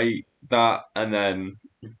 no, and then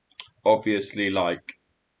obviously, like,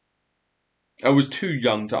 I was too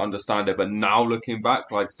young to understand it, but now looking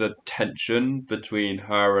back, like, the tension between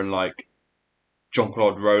her and, like,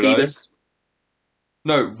 Jean-Claude Rollo. Phoebus?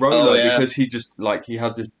 No, Rollo, yeah. because he just, like, he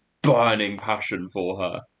has this burning passion for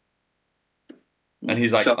her. And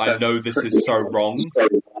he's like, Shocker. I know this is so wrong,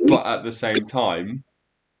 but at the same time,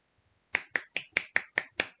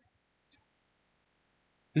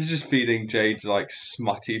 this is just feeding Jade's, like,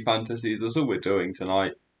 smutty fantasies. That's all we're doing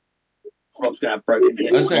tonight. Rob's going to have broken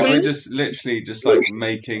I was saying, we're just literally just, like,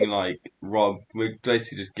 making, like, Rob, we're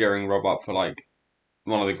basically just gearing Rob up for, like,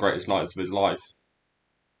 one of the greatest nights of his life.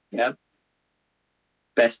 Yeah.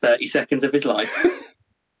 Best 30 seconds of his life.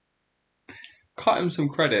 Cut him some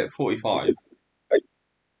credit, 45.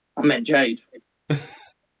 I meant Jade. Give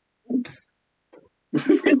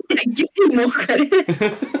you more credit.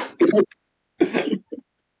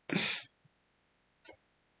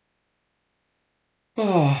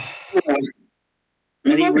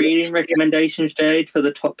 Any reading recommendations, Jade, for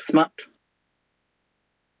the top smut?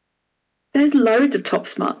 There's loads of top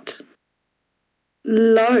smut.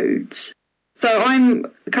 Loads. So I'm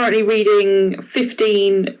currently reading a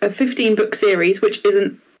 15-book series, which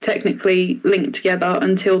isn't technically linked together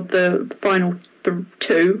until the final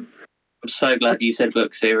two. I'm so glad you said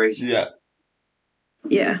book series. Yeah.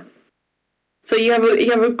 Yeah. So you have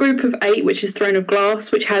a group of 8, which is Throne of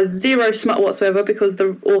Glass, which has zero smut whatsoever because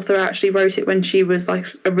the author actually wrote it when she was like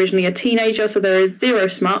originally a teenager, so there is zero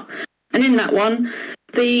smut. And in that one,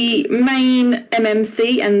 the main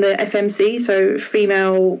MMC and the FMC, so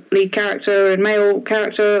female lead character and male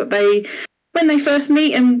character, when they first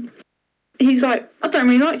meet and he's like, I don't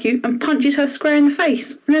really like you, and punches her square in the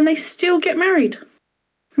face, and then they still get married.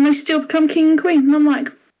 And they still become king and queen. And I'm like,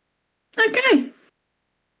 okay.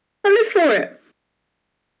 I live for it.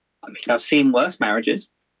 I mean, I've seen worse marriages.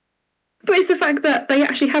 But it's the fact that they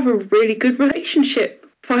actually have a really good relationship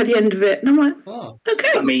by the end of it. And I'm like,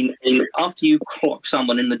 okay. I mean, after you clock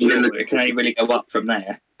someone in the jaw, it can only really go up from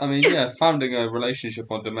there. I mean, yeah, founding a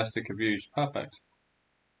relationship on domestic abuse, perfect.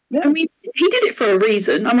 Yeah. I mean, he did it for a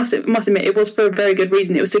reason. I must admit, it was for a very good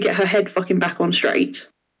reason. It was to get her head fucking back on straight.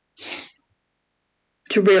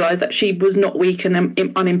 To realise that she was not weak and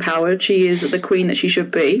unempowered. She is the queen that she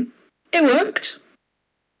should be. It worked.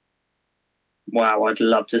 Wow, I'd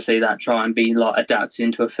love to see that try and be like adapted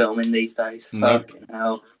into a film in these days. Nope. Fucking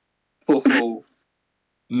hell. Oh.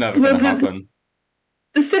 Never going to happen.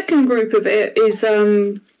 The second group of it is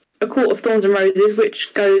A Court of Thorns and Roses,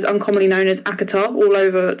 which goes uncommonly known as Akata all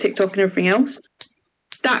over TikTok and everything else.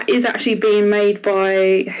 That is actually being made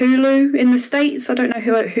by Hulu in the States. I don't know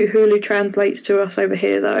who Hulu translates to us over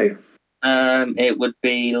here, though. It would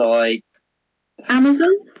be like...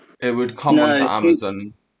 Amazon? It would come onto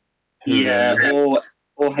Amazon. Yeah, or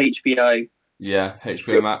HBO. Yeah,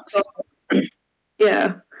 HBO Max.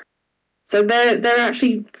 Yeah. So they're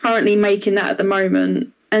actually currently making that at the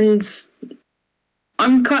moment, and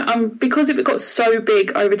I'm because it got so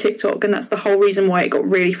big over TikTok, and that's the whole reason why it got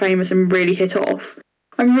really famous and really hit off.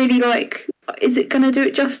 I'm really like, is it going to do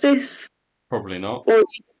it justice? Probably not. Or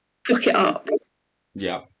fuck it up?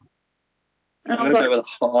 Yeah. And I'm going to go with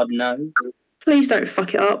a hard no. Please don't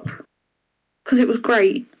fuck it up, because it was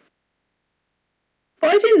great.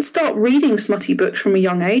 But I didn't start reading smutty books from a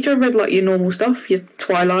young age. I read like your normal stuff, your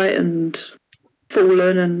Twilight and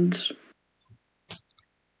Fallen and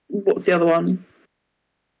what's the other one?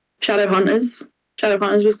 Shadowhunters.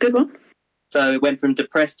 Shadowhunters was a good one. So it went from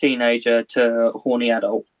depressed teenager to horny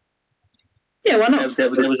adult. Yeah, why not? There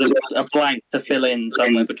was a blank to fill in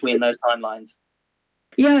somewhere between those timelines.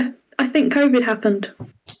 Yeah, I think COVID happened.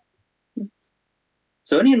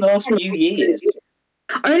 So only in the last few years.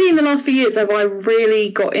 Only in the last few years have I really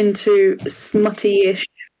got into smutty-ish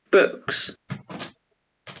books.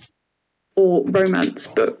 Or romance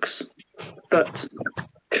books. But...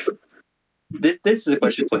 This is a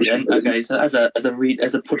question for you. Okay, so as a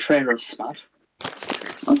portrayer of smut,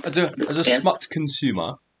 as a smut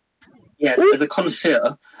consumer, yes, as a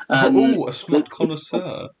connoisseur. A smut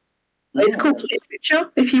connoisseur. It's called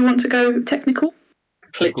literature. If you want to go technical,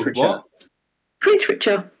 literature.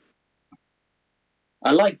 Literature.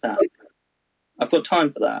 I like that. I've got time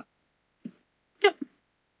for that. Yep.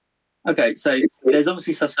 Okay, so there's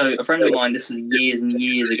obviously stuff. So a friend of mine, this was years and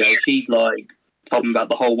years ago. She'd like told me about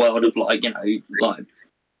the whole world of like, like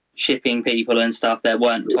shipping people and stuff. There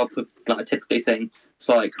weren't top of like typically thing. It's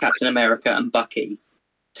like Captain America and Bucky,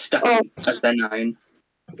 Stucky as they're known.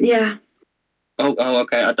 Yeah. Oh,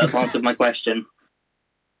 okay. That's answered my question.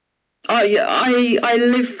 Oh yeah, I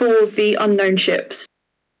live for the unknown ships.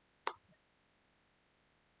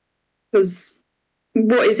 Because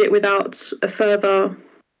what is it without a further...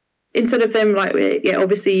 Instead of them, like, yeah,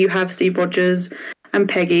 obviously you have Steve Rogers and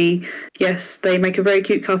Peggy. Yes, they make a very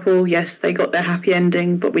cute couple. Yes, they got their happy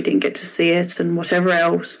ending, but we didn't get to see it and whatever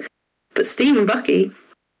else. But Steve and Bucky,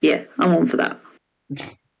 yeah, I'm on for that.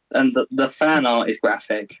 And the fan art is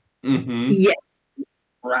graphic. Mm-hmm. Yeah.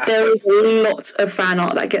 Graphic. There is a lot of fan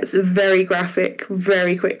art that gets very graphic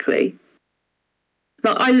very quickly.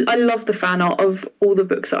 Like, I love the fan art of all the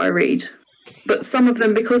books that I read. But some of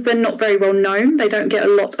them, because they're not very well known, they don't get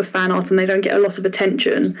a lot of fan art and they don't get a lot of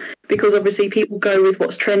attention because obviously people go with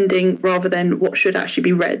what's trending rather than what should actually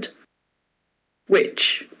be read.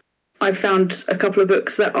 Which I've found a couple of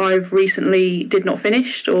books that I've recently did not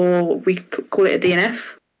finish, or we call it a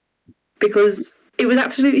DNF, because it was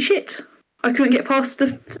absolutely shit. I couldn't get past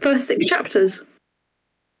the first 6 chapters.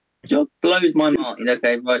 It blows my mind.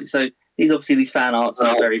 Okay, right, so these fan arts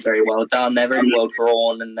are very, very well done. They're very well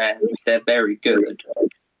drawn and they're very good.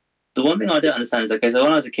 The one thing I don't understand is, okay, so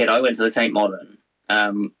when I was a kid, I went to the Tate Modern,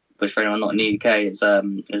 which for anyone not in the UK is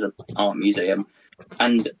an art museum,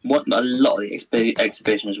 and a lot of the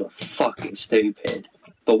exhibitions were fucking stupid.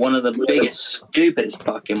 But one of the biggest, stupidest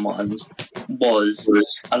fucking ones was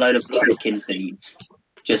a load of pumpkin seeds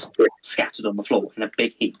just scattered on the floor in a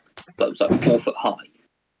big heap that was like 4 foot high.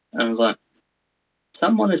 And I was like,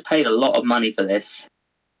 someone has paid a lot of money for this.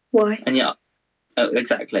 Why? And yeah,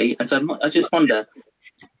 exactly. And so I just wonder,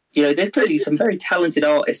 there's clearly some very talented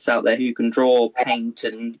artists out there who can draw, paint,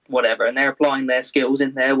 and whatever, and they're applying their skills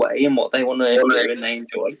in their way and what they want to do and they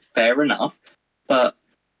enjoy. Fair enough. But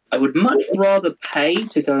I would much rather pay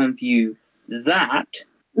to go and view that,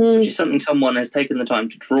 which is something someone has taken the time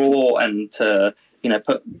to draw and to,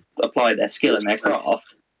 apply their skill and their craft,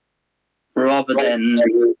 rather than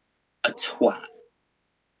a twat.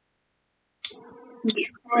 I'm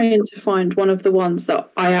trying to find one of the ones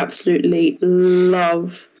that I absolutely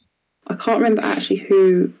love. I can't remember actually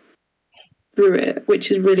who drew it,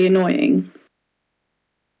 which is really annoying.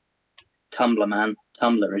 Tumblr, man.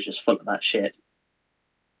 Tumblr is just full of that shit.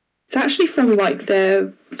 It's actually from like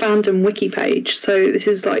their fandom wiki page. So this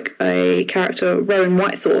is like a character, Rowan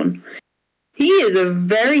Whitethorn. He is a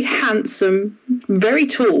very handsome, very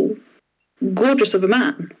tall, gorgeous of a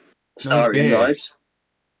man. Starring guys.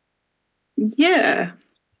 Yeah.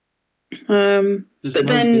 But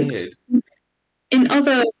then in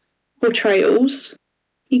other portrayals,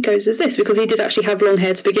 he goes as this because he did actually have long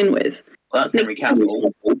hair to begin with. Well, that's Henry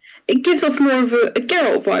Cavill. It gives off more of a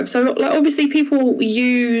Geralt vibe. So, like, obviously, people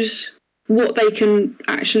use what they can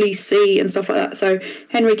actually see and stuff like that. So,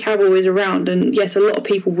 Henry Cavill is around, and yes, a lot of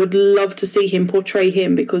people would love to see him portray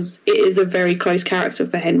him because it is a very close character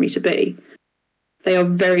for Henry to be. They are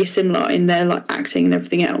very similar in their like acting and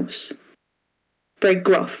everything else. Very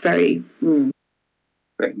gruff, very man.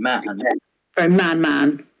 Very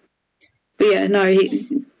man. But yeah, no,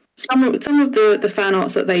 some of the fan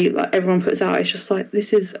arts that they like everyone puts out, it's just like,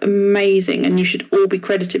 this is amazing and you should all be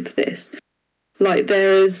credited for this. Like,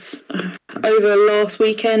 there's over last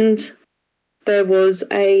weekend there was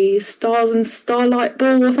a Stars and Starlight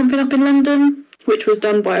Ball or something up in London, which was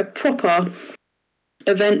done by a proper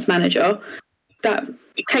events manager that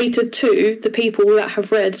catered to the people that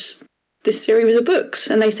have read this series of books,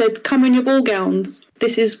 and they said, come in your ball gowns,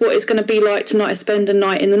 this is what it's going to be like tonight. I spend a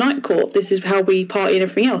night in the night court, this is how we party and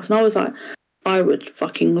everything else. And I was like, I would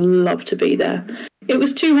fucking love to be there. It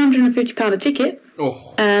was £250 a ticket,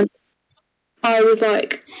 and I was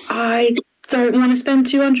like, I don't want to spend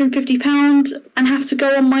 £250 and have to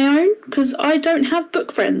go on my own because I don't have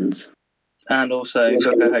book friends. And also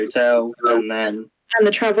book a hotel and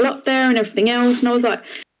the travel up there and everything else. And I was like,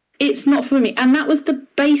 it's not for me. And that was the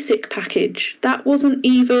basic package. That wasn't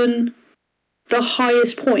even the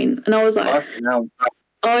highest point. And I was like, no.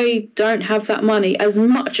 I don't have that money, as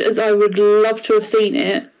much as I would love to have seen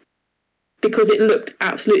it, because it looked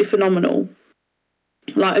absolutely phenomenal.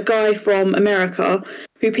 Like, a guy from America,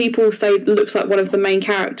 who people say looks like one of the main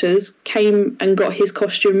characters, came and got his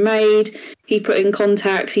costume made. He put in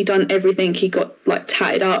contacts. He done everything. He got, like,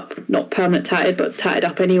 tatted up. Not permanent tatted, but tatted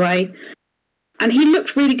up anyway. And he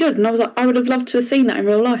looked really good. And I was like, I would have loved to have seen that in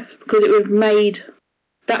real life, because it would have made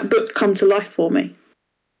that book come to life for me.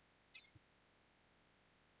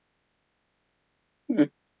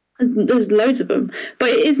 There's loads of them. But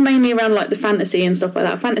it is mainly around, like, the fantasy and stuff like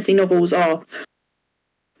that. Fantasy novels are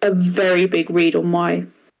a very big read on my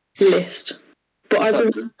list. But It's I've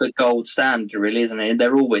like been, the gold standard, really, isn't it?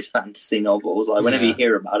 They're always fantasy novels. Like, whenever you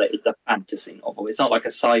hear about it, it's a fantasy novel. It's not like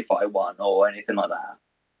a sci-fi one or anything like that.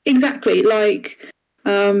 exactly, like,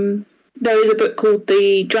 there is a book called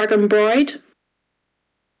The Dragon Bride.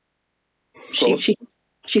 She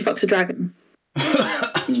fucks a dragon.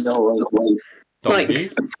 No,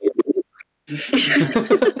 Donkey.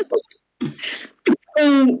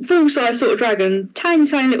 Full size sort of dragon, tiny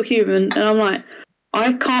little human, and I'm like,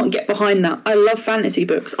 I can't get behind that. I love fantasy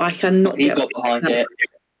books. I cannot. he got behind it.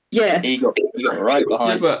 Yeah, He got right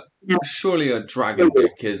behind but surely a dragon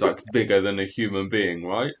dick is like bigger than a human being,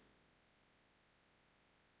 right?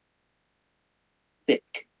 it.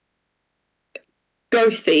 Thick.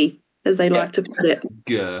 Gothy, as they like to put it.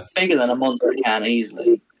 Girth. Bigger than a monster can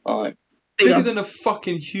easily. Right. Bigger than a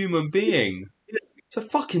fucking human being. It's a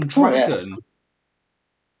fucking dragon.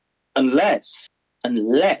 Unless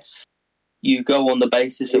you go on the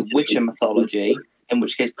basis of Witcher mythology, in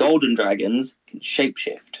which case golden dragons can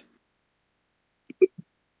shapeshift.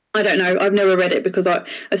 I don't know. I've never read it because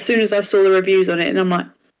as soon as I saw the reviews on it, and I'm like,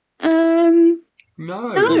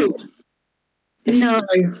 no.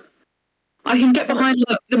 I can get behind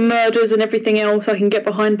like the murders and everything else. I can get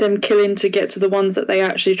behind them killing to get to the ones that they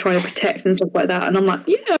actually try to protect and stuff like that. And I'm like,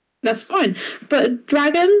 yeah, that's fine. But a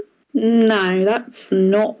dragon, no, that's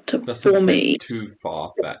not for me. Too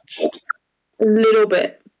far fetched. A little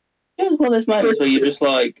bit. Yeah, it's one of those moments where you're just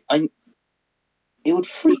like, it would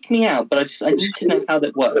freak me out, but I need to know how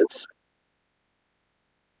that works.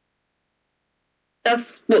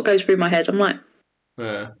 That's what goes through my head. I'm like,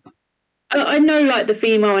 Yeah. I know like the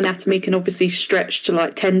female anatomy can obviously stretch to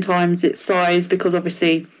like 10 times its size because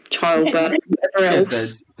obviously childbirth and whatever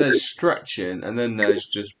else. There's stretching and then there's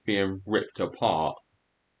just being ripped apart.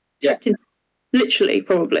 Yeah. Literally,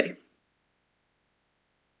 probably.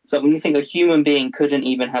 So when you think a human being couldn't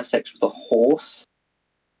even have sex with a horse,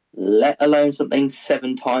 let alone something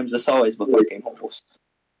 7 times the size of a fucking horse.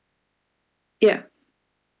 Yeah.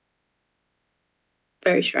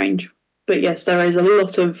 Very strange. But yes, there is a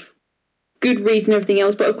lot of good reads and everything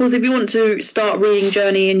else. But of course, if you want to start reading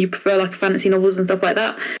Journey and you prefer like fantasy novels and stuff like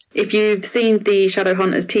that, if you've seen the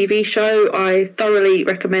Shadowhunters TV show, I thoroughly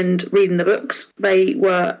recommend reading the books. They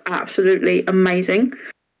were absolutely amazing.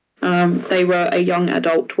 They were a young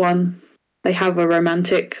adult one. They have a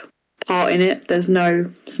romantic part in it. There's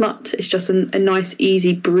no smut. It's just a nice,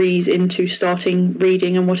 easy breeze into starting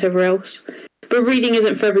reading and whatever else. But reading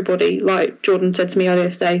isn't for everybody. Like Jordan said to me earlier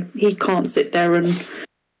today, he can't sit there and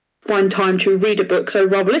find time to read a book, so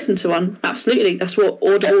rather listen to one. Absolutely. That's what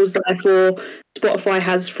Audible's there for. Spotify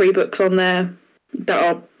has free books on there that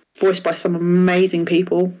are voiced by some amazing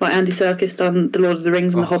people. Like Andy Serkis done The Lord of the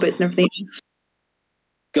Rings and The Hobbits and everything else.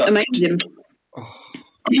 Amazing.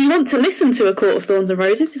 If you want to listen to A Court of Thorns and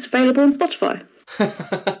Roses, it's available on Spotify.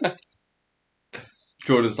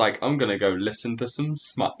 Jordan's like, I'm going to go listen to some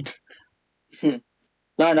smut.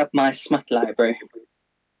 Line up my smut library.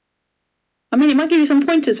 I mean, it might give you some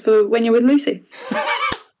pointers for when you're with Lucy.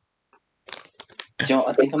 Do you know what?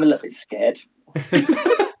 I think I'm a little bit scared.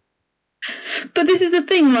 But this is the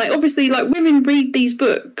thing, like, obviously, like, women read these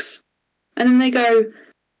books and then they go,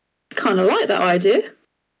 kind of like that idea.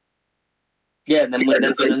 Yeah, and then when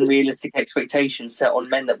there's an unrealistic expectation set on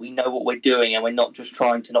men that we know what we're doing and we're not just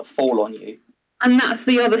trying to not fall on you. And that's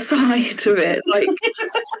the other side of it. Like,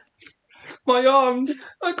 my arms!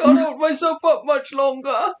 I can't hold myself up much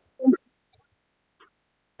longer!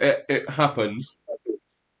 It happens.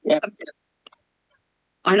 Yeah.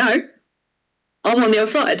 I know. I'm on the other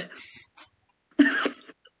side.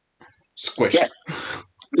 Squished. Yeah.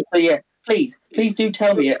 So yeah, please do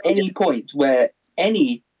tell me at any point where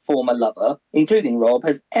any former lover, including Rob,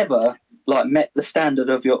 has ever like met the standard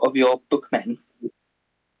of your bookmen.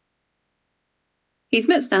 He's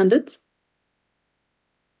met standards.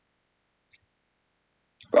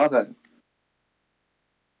 Bravo.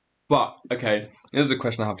 But, okay, here's a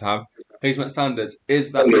question I have to have. He's met standards.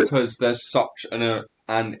 Is that because there's such an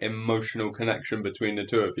emotional connection between the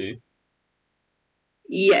two of you?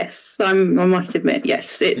 Yes, I must admit,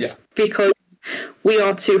 yes. It's because we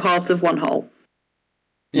are two halves of one whole.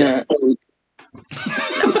 Yeah.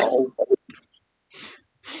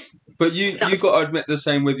 But you got to admit the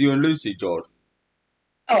same with you and Lucy, George.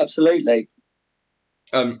 Oh, absolutely. Like,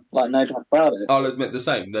 no doubt about it. I'll admit the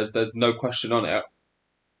same. There's no question on it.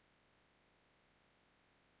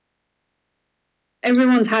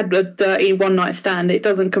 Everyone's had a dirty one-night stand. It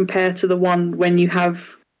doesn't compare to the one when you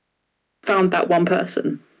have found that one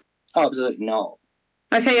person. Oh, absolutely not.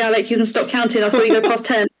 Okay, Alec, you can stop counting. I saw you go past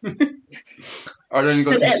 10. I only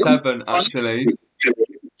got to 7, actually.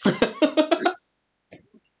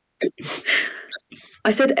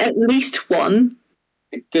 I said at least one.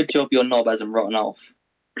 Good job your knob hasn't rotten off.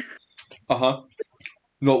 Uh-huh.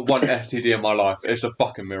 Not one STD in my life. It's a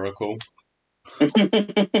fucking miracle.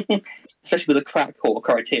 Especially with the crack core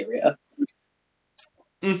criteria.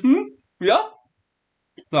 Mm-hmm. Yeah.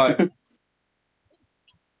 Like,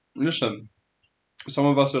 listen, some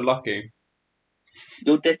of us are lucky.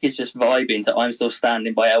 Your dick is just vibing to I'm Still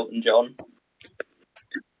Standing by Elton John.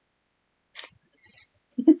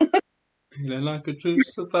 Feeling like a true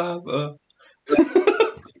survivor.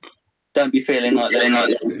 Don't be feeling like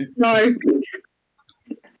this. No.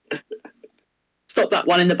 Stop that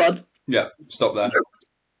one in the bud. Yeah, stop there.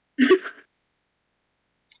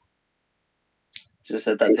 Should have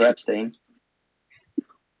said that to Epstein.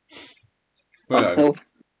 Well,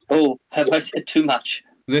 Oh, have I said too much?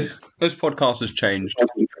 this podcast has changed.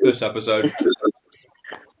 This episode.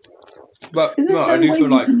 But no, I do feel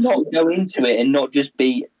like not go into it and not just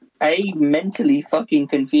be mentally fucking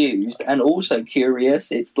confused and also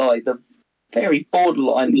curious. It's like the very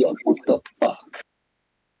borderline. Like, what the fuck?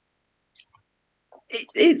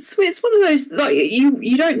 It's one of those, like,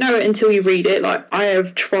 you don't know it until you read it. Like, I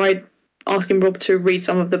have tried asking Rob to read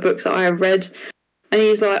some of the books that I have read, and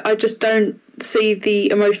he's like, I just don't see the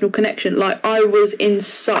emotional connection. Like, I was in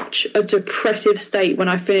such a depressive state when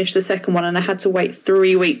I finished the second one, and I had to wait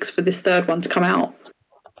 3 weeks for this third one to come out.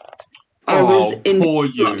 Poor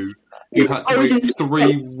you. You had to wait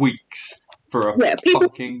 3 weeks for a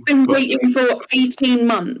fucking been book. waiting for 18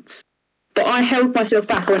 months. But I held myself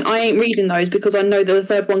back. I went, I ain't reading those because I know that the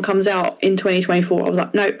third one comes out in 2024. I was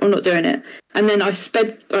like, no, I'm not doing it. And then I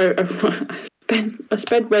read through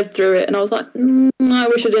it, and I was like, I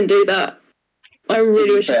wish I didn't do that. I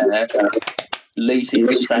really wish. Lucy's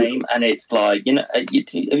the same, and it's like, you know, have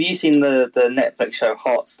you seen the Netflix show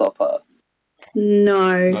Heartstopper?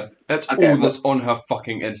 No. That's all that's on her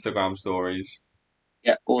fucking Instagram stories.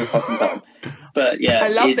 Yeah, all the fucking time. But yeah, I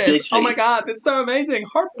love this. Oh my god, it's so amazing.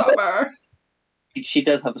 Heartstopper. She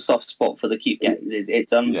does have a soft spot for the cute gays.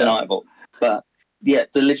 It's undeniable. Yeah. But yeah,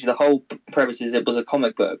 the whole premise is it was a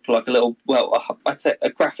comic book, like a little, I'd say a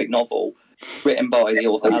graphic novel written by the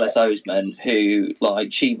author Alice Oseman, who,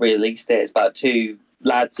 like, she released it. It's about two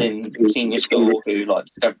lads in senior school who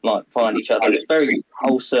find each other. It's very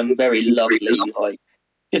wholesome, very lovely, like,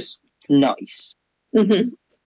 just nice. Mm-hmm.